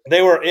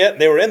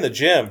in the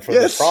gym for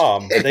the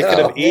prom. They could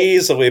have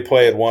easily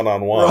played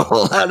one-on-one.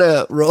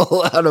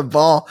 Roll out a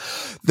ball.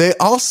 They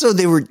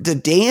were the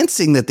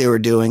dancing that they were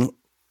doing.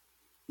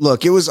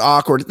 Look, it was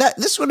awkward.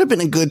 This would have been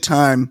a good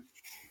time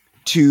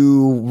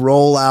to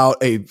roll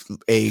out a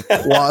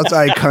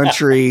quasi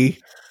country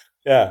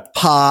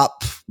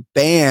pop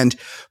band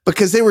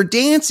because they were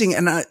dancing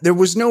and there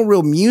was no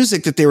real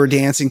music that they were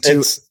dancing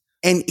to.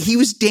 And he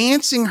was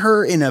dancing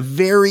her in a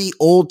very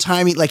old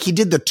timey, like he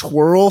did the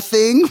twirl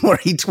thing where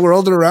he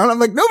twirled it around. I'm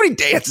like, nobody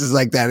dances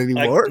like that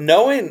anymore.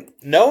 Like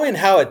knowing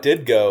how it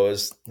did go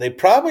is they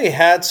probably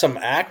had some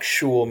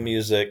actual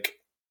music,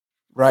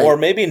 right? Or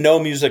maybe no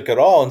music at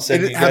all, and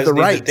said you guys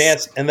need to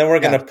dance, and then we're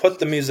going to put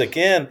the music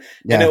in,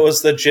 and it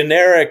was the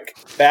generic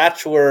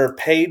Bachelor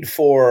paid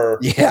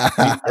for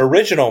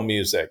original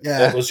music.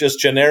 Yeah. It was just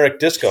generic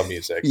disco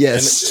music.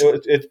 Yes,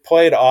 and it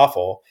played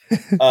awful.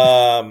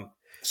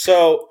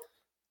 So.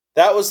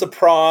 That was the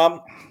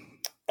prom.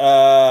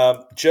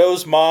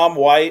 Joe's mom,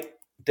 white.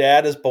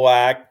 Dad is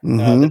black.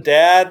 Mm-hmm.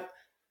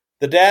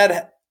 The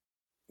dad,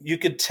 you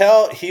could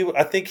tell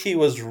I think he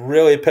was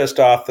really pissed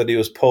off that he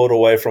was pulled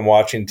away from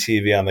watching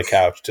TV on the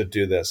couch to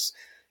do this.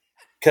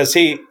 Because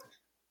he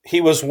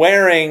was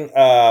wearing,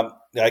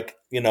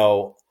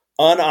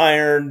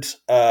 unironed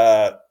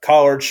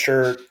collared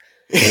shirt.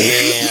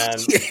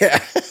 And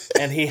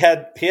and he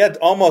had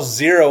almost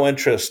zero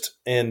interest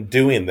in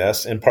doing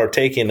this and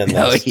partaking in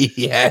this. He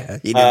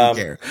didn't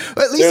care.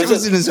 But at least it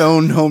was in his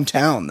own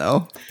hometown,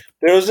 though.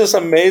 There was this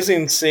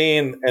amazing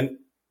scene, and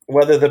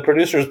whether the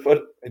producers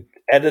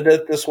edited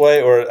it this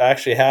way or it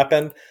actually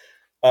happened,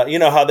 you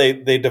know how they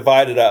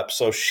divided up.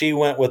 So she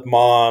went with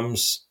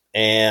moms,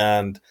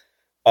 and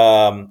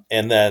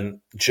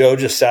then Joe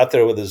just sat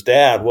there with his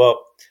dad.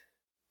 Well,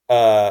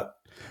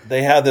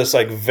 they had this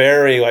like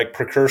very like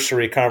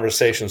precursory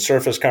conversation,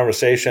 surface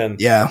conversation.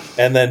 Yeah.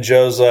 And then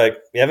Joe's like,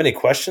 you have any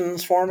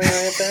questions for me or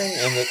anything?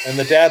 And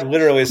the dad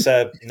literally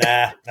said,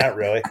 nah, not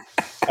really.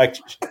 Like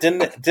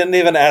didn't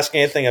even ask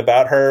anything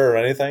about her or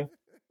anything.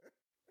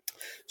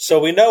 So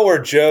we know where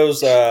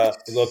Joe's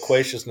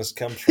loquaciousness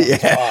comes from.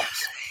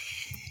 Tops.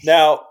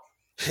 Now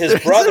his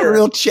brother, a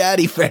real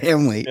chatty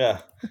family. Yeah.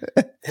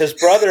 His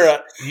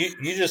brother,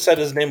 you just said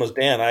his name was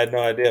Dan. I had no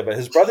idea, but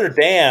his brother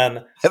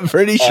Dan, I'm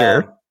pretty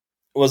sure,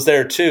 was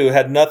there too.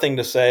 Had nothing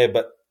to say,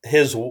 but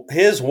his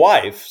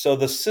wife, so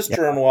the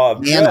sister-in-law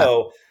of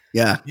Joe,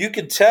 you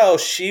could tell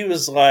she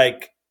was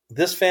like,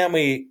 this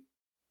family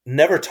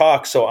never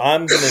talks, so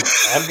I'm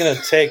gonna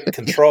take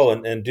control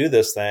and do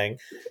this thing,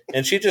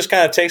 and she just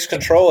kind of takes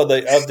control of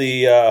the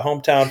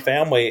hometown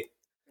family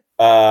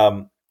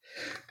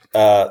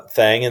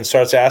thing and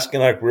starts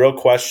asking like real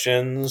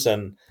questions,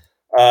 and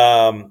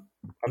I'm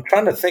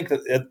trying to think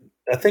that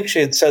I think she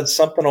had said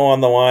something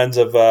along the lines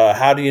of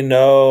how do you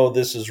know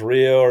this is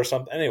real or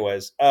something.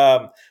 Anyways,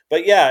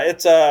 but yeah,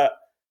 it's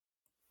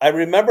I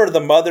remember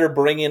the mother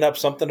bringing up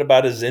something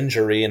about his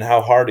injury and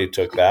how hard he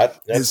took that.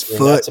 His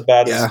foot. That's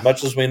about as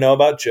much as we know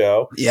about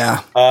Joe.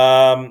 Yeah.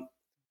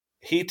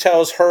 He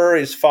tells her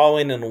he's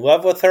falling in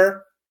love with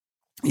her.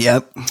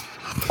 Yep.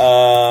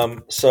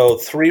 So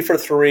 3 for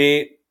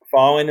 3,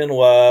 falling in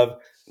love.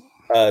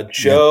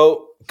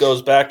 Joe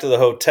goes back to the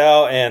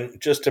hotel, and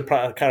just to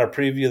kind of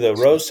preview the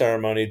rose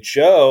ceremony,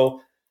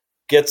 Joe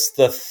gets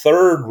the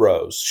 3rd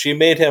rose. She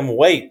made him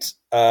wait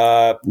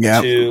to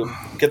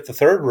get the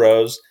 3rd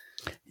rose.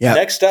 Yep.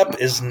 Next up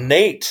is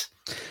Nate,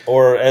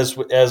 or as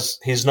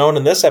he's known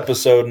in this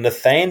episode,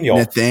 Nathaniel.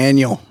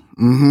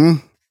 Mm-hmm.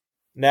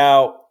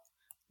 Now,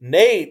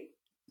 Nate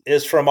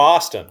is from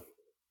Austin,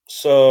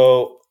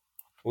 so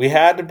we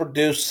had to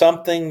produce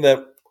something that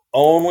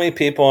only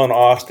people in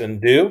Austin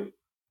do.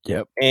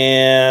 Yep.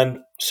 And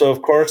so,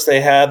 of course,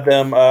 they had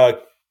them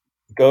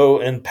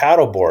go and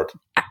paddleboard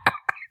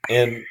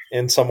in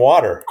some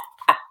water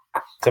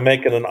to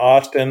make it an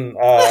Austin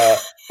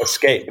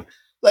escape.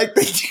 Like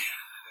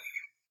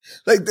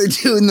they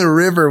do in the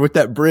river with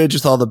that bridge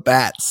with all the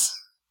bats.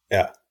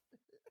 Yeah.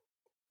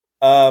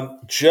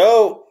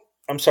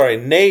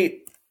 Nate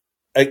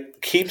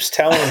keeps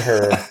telling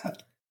her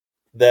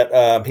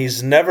that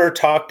he's never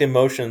talked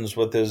emotions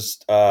with his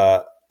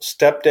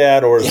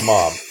stepdad or his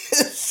mom.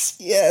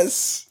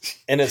 Yes.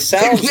 And it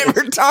sounds they've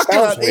never talked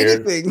about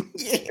weird. Anything.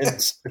 Yeah.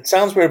 It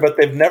sounds weird, but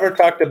they've never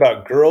talked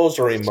about girls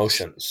or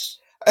emotions.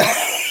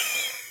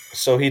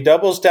 So he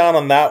doubles down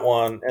on that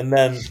one, and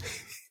then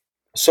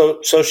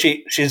so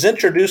she's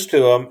introduced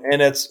to him,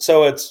 and it's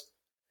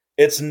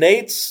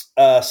Nate's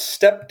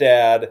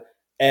stepdad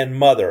and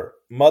mother.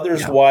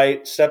 Mother's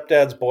white,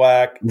 stepdad's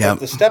black. Yep. But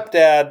the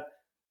stepdad,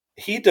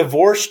 he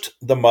divorced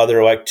the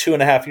mother like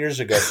 2.5 years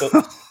ago. So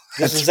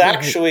this is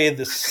actually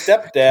the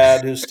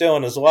stepdad who's still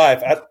in his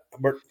life.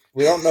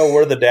 We don't know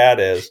where the dad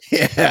is.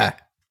 Yeah.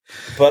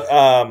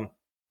 But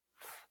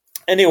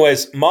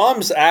anyways,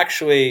 mom's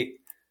actually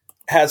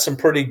had some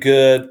pretty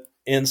good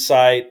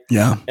insight.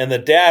 Yeah. And the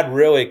dad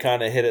really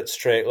kind of hit it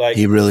straight. Like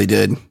he really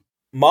did.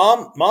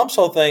 Mom's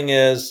whole thing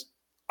is,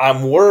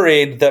 I'm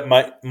worried that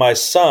my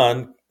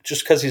son,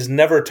 just because he's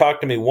never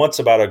talked to me once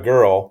about a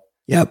girl,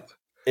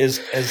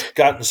 has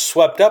gotten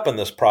swept up in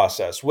this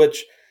process,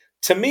 which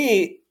to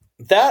me,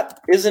 that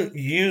isn't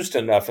used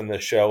enough in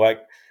this show. Like,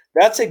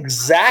 that's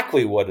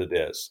exactly what it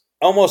is.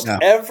 Almost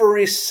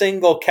every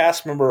single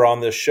cast member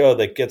on this show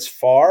that gets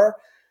far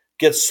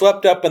gets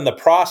swept up in the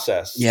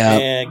process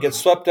and gets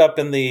swept up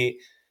in the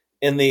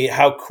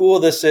how cool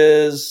this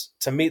is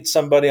to meet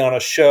somebody on a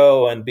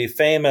show and be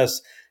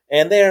famous.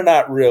 And they are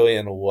not really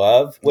in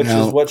love, which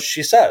is what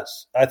she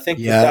says. I think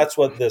that's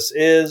what this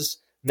is.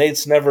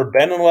 Nate's never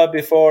been in love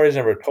before. He's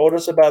never told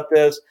us about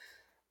this.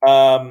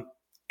 And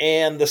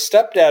the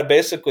stepdad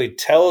basically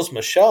tells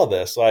Michelle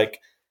this, like,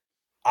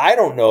 I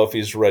don't know if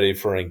he's ready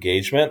for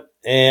engagement.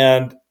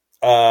 And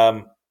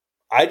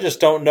I just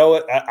don't know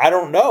it. I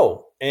don't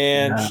know.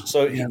 And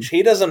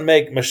he doesn't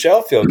make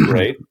Michelle feel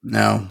great.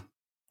 No.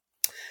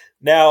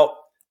 Now,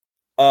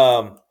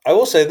 I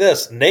will say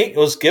this: Nate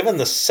was given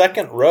the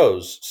 2nd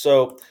rose.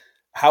 So,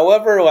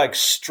 however, like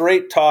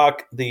straight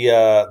talk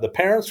the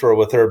parents were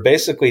with her,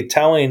 basically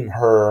telling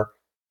her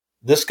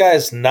this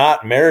guy's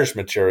not marriage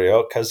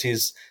material because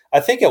he's. I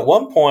think at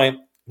one point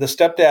the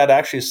stepdad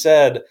actually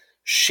said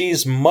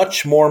she's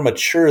much more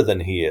mature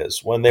than he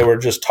is when they were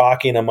just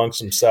talking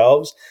amongst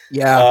themselves.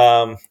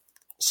 Yeah.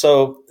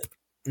 So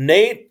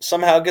Nate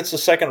somehow gets a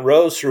 2nd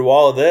rose through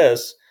all of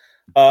this.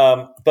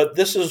 But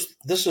this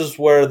is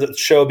where the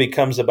show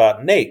becomes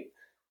about Nate.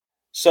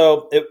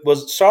 So it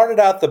was started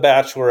out The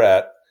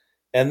Bachelorette,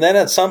 and then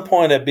at some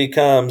point it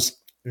becomes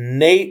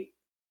Nate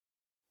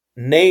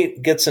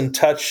gets in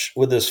touch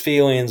with his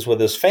feelings with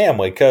his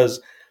family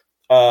because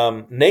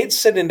Nate's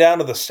sitting down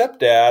with the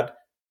stepdad,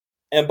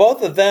 and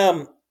both of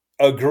them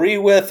agree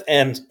with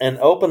and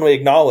openly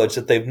acknowledge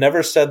that they've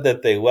never said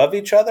that they love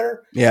each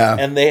other. Yeah.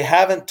 And they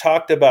haven't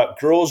talked about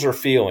girls or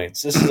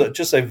feelings. This is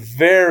just a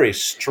very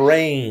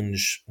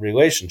strange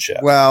relationship.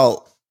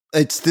 Well,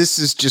 this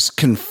is just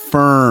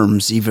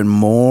confirms even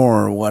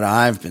more what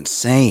I've been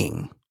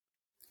saying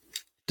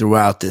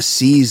throughout this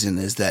season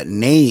is that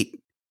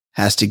Nate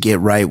has to get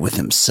right with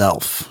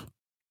himself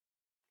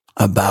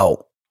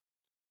about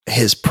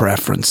his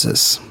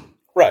preferences.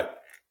 Right.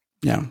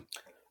 Yeah.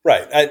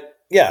 Right.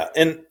 Yeah,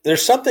 and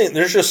there's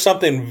just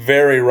something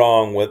very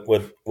wrong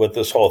with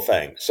this whole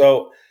thing.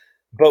 So,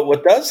 but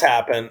what does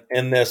happen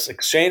in this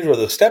exchange with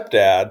the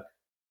stepdad,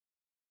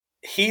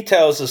 he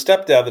tells the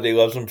stepdad that he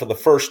loves him for the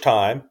first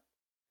time.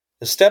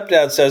 The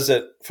stepdad says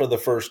it for the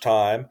first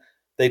time.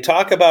 They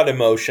talk about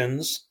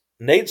emotions.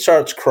 Nate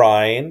starts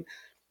crying,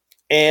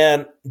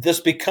 and this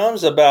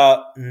becomes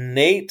about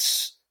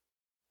Nate's,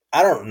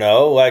 I don't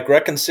know, like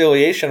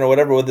reconciliation or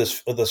whatever with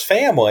his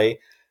family.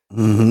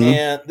 Mm-hmm.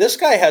 And this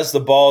guy has the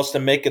balls to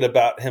make it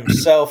about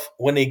himself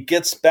when he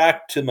gets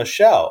back to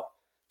Michelle.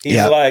 He's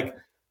like,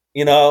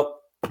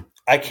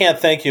 I can't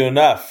thank you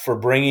enough for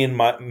bringing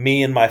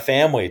me and my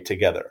family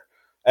together,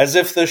 as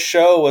if the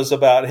show was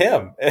about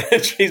him.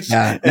 And she's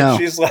like,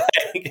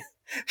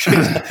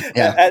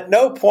 At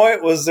no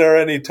point was there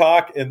any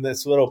talk in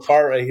this little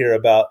part right here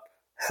about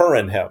her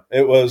and him.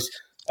 It was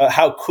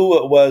how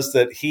cool it was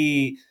that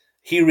he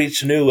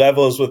reached new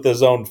levels with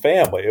his own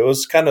family. It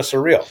was kind of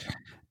surreal.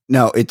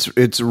 No,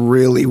 it's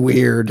really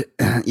weird.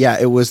 Yeah,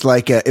 it was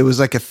like a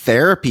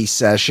therapy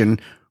session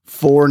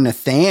for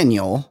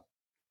Nathaniel,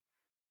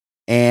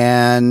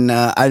 and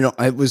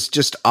it was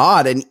just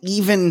odd. And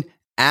even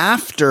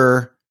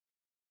after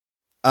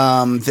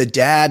the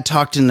dad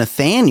talked to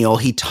Nathaniel,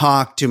 he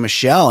talked to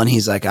Michelle, and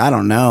he's like, I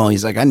don't know.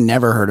 He's like, I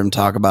never heard him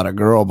talk about a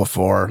girl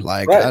before.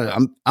 Like, right.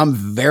 I'm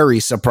very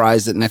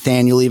surprised that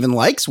Nathaniel even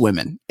likes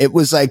women. It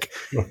was like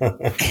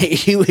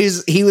he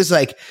was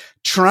like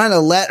trying to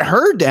let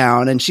her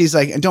down, and she's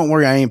like, don't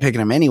worry, I ain't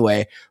picking him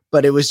anyway.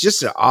 But it was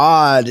just an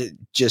odd,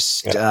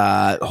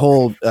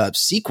 whole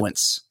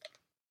sequence.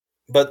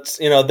 But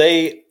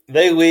they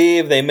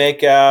leave, they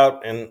make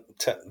out, and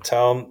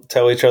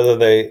tell each other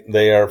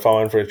they are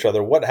falling for each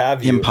other. What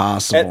have you?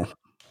 Impossible.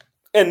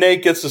 And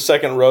Nate gets the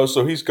second rose,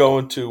 so he's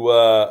going to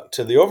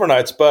the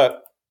overnights.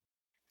 But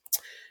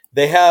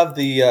they have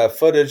the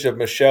footage of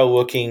Michelle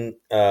looking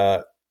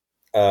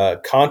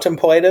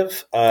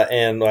contemplative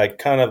and like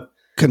kind of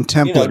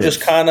contemplative,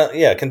 just kind of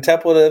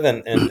contemplative,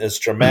 and it's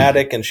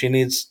dramatic, and she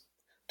needs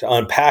to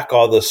unpack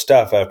all this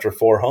stuff after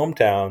 4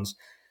 hometowns.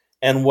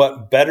 And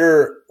what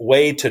better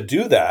way to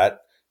do that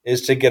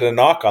is to get a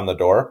knock on the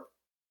door.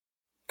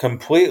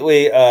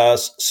 Completely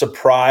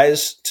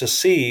surprised to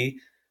see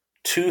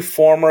 2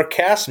 former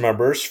cast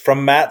members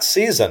from Matt's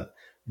season,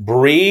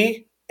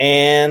 Bree,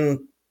 and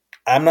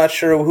I'm not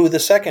sure who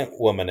the second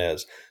woman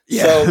is.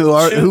 Yeah,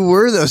 so who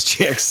were those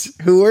chicks?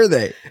 Who were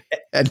they?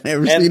 I'd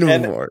never seen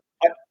them before.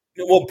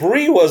 Well,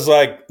 Bree was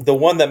like the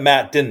one that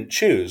Matt didn't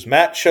choose.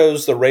 Matt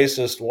chose the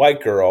racist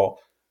white girl,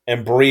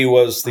 and Bree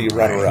was the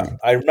runner-up.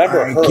 I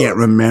remember her. I can't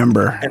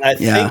remember. And I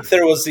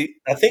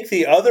think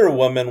the other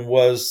woman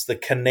was the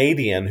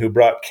Canadian who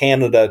brought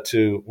Canada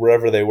to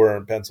wherever they were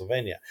in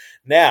Pennsylvania.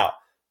 Now,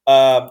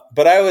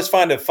 but I always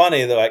find it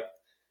funny that, like,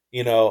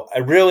 I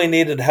really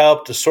needed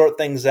help to sort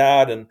things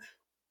out, and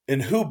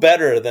who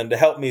better than to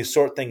help me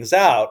sort things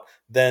out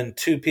than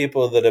 2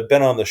 people that have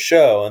been on the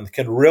show and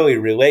can really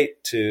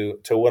relate to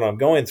what I'm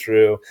going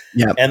through.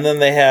 Yep. And then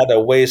they had a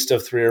waste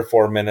of 3 or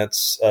 4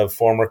 minutes of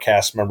former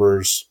cast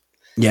members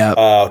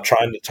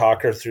trying to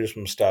talk her through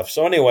some stuff.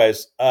 So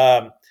anyways,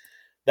 that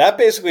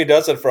basically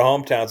does it for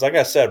hometowns. Like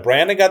I said,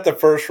 Brandon got the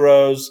first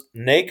rose.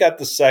 Nate got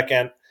the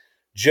second.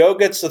 Joe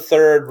gets the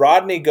third.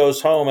 Rodney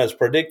goes home as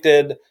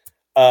predicted.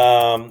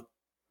 It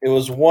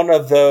was one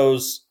of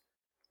those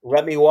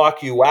let me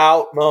walk you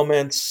out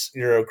moments.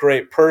 You're a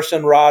great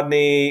person,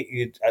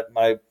 Rodney.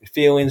 My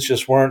feelings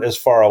just weren't as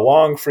far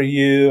along for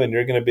you, and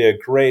you're going to be a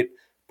great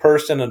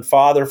person and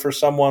father for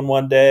someone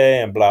one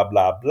day, and blah,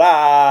 blah,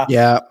 blah.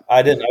 Yeah.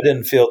 I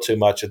didn't feel too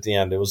much at the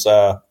end. It was,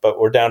 but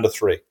we're down to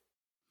 3.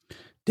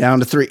 Down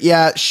to 3.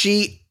 Yeah.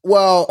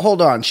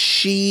 Hold on.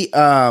 She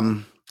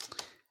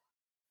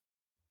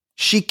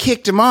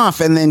kicked him off,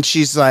 and then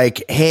she's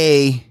like,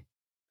 hey,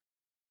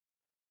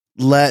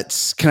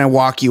 can I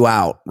walk you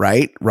out?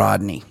 Right,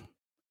 Rodney?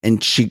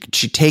 And she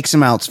takes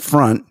him out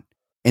front,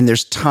 and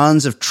there's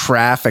tons of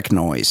traffic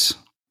noise,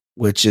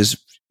 which is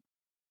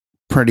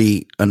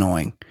pretty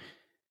annoying.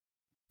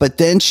 But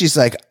then she's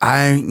like,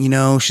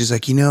 she's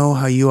like,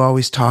 how you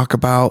always talk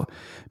about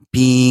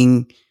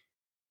being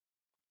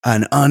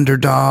an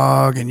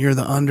underdog, and you're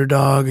the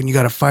underdog, and you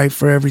got to fight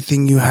for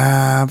everything you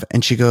have.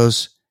 And she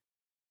goes,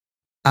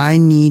 I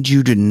need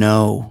you to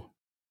know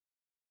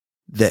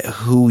that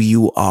who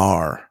you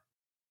are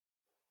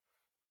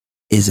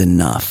is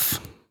enough.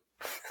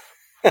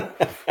 But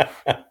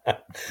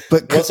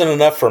it wasn't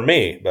enough for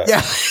me. But.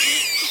 Yeah,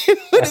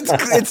 but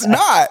it's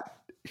not,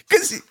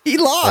 because he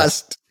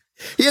lost.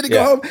 He had to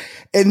go home,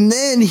 and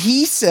then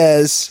he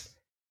says,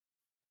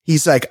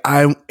 he's like,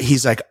 I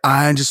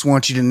just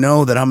want you to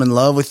know that I'm in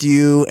love with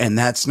you, and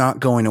that's not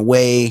going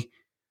away.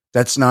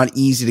 That's not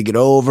easy to get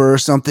over or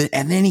something.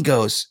 And then he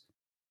goes,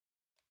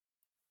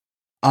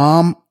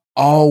 I'm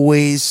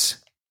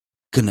always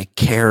gonna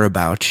care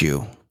about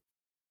you.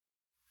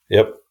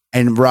 Yep.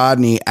 And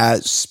Rodney,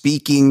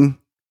 speaking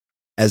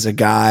as a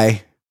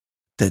guy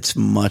that's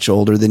much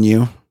older than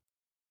you,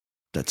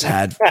 that's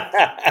had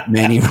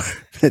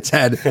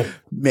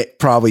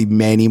probably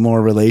many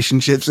more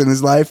relationships in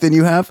his life than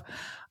you have.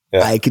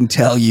 Yeah. I can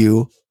tell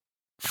you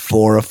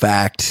for a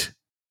fact,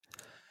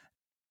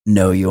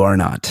 no, you are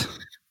not.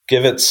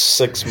 Give it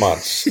 6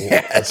 months.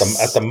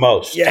 Yes. At the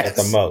most. Yes. At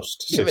the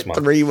most. Give 6 it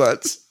months. 3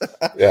 months.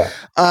 Yeah.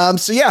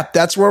 So yeah,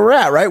 that's where we're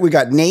at, right? We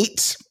got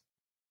Nate,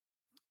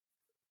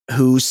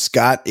 who's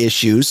got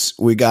issues.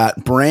 We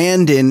got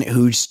Brandon,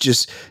 who's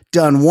just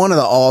done one of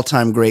the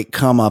all-time great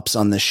come-ups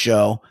on this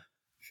show.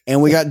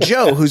 And we got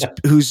Joe,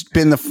 who's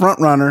been the front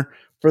runner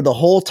for the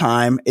whole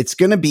time. It's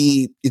gonna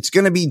be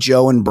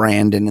Joe and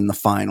Brandon in the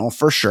final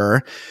for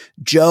sure.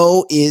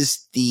 Joe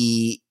is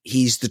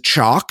he's the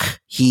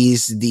chalk.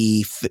 He's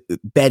the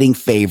betting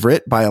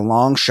favorite by a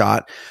long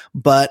shot.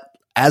 But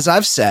as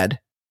I've said,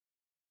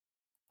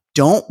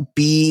 don't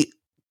be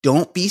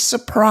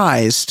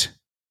surprised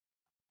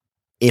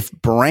if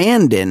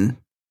Brandon,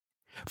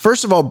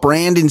 first of all,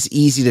 Brandon's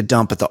easy to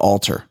dump at the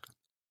altar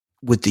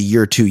with the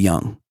 "you're too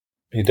young."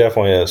 He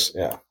definitely is.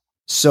 Yeah.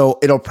 So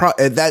it'll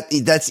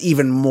that's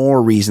even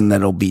more reason that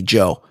it'll be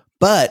Joe.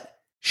 But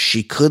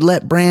she could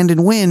let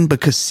Brandon win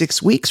because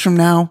 6 weeks from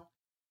now,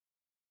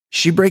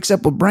 she breaks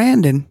up with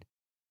Brandon.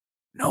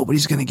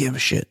 Nobody's going to give a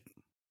shit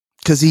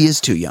because he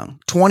is too young.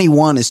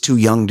 21 is too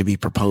young to be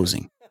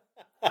proposing.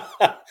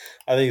 I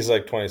think he's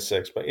like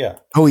 26, but yeah.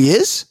 Oh, he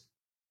is?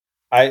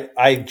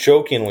 I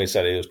jokingly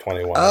said he was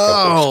 21.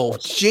 Oh,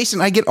 Jason,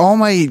 I get all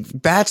my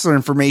Bachelor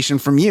information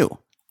from you.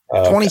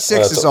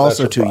 26 is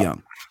also too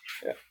young.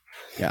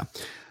 Yeah.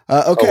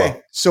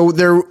 Okay. So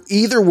there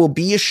either will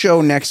be a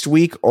show next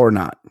week or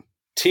not.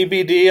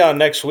 TBD on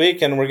next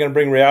week, and we're going to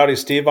bring Reality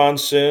Steve on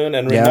soon.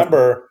 And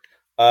remember,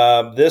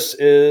 this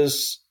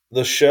is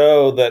the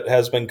show that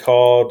has been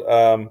called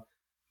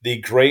The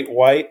Great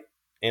White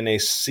in a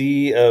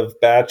Sea of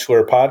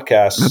Bachelor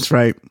podcasts. That's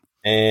right.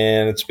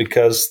 And it's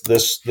because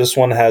this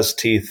one has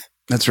teeth.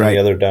 That's right. The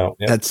other don't.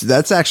 Yep.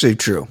 That's actually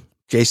true.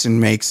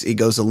 Jason he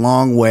goes a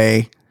long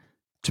way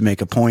to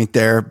make a point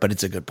there, but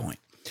it's a good point.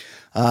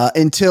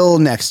 Until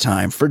next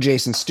time, for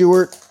Jason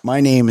Stewart, my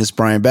name is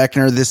Brian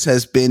Beckner. This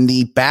has been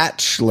the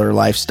Bachelor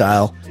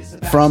Lifestyle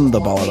from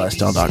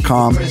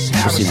theballerlifestyle.com. We'll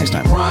see you next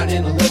time.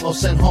 In a limo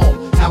sent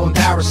home. How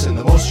embarrassing,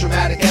 the most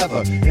dramatic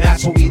ever. And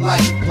that's what we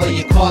like. Play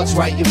your cards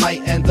right, you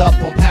might end up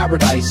on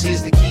paradise.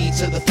 Here's the key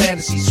to the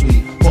fantasy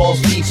suite. Balls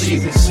deep so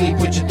you can sleep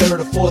with your third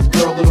or fourth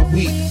girl of the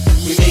week.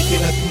 We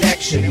making a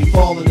connection, we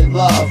falling in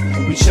love.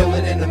 We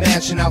chilling in the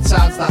mansion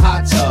outside's the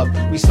hot tub.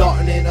 We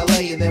starting in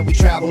LA and then we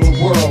travel the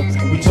world.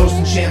 We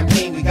toasting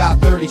champagne, we got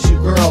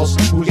 32 girls.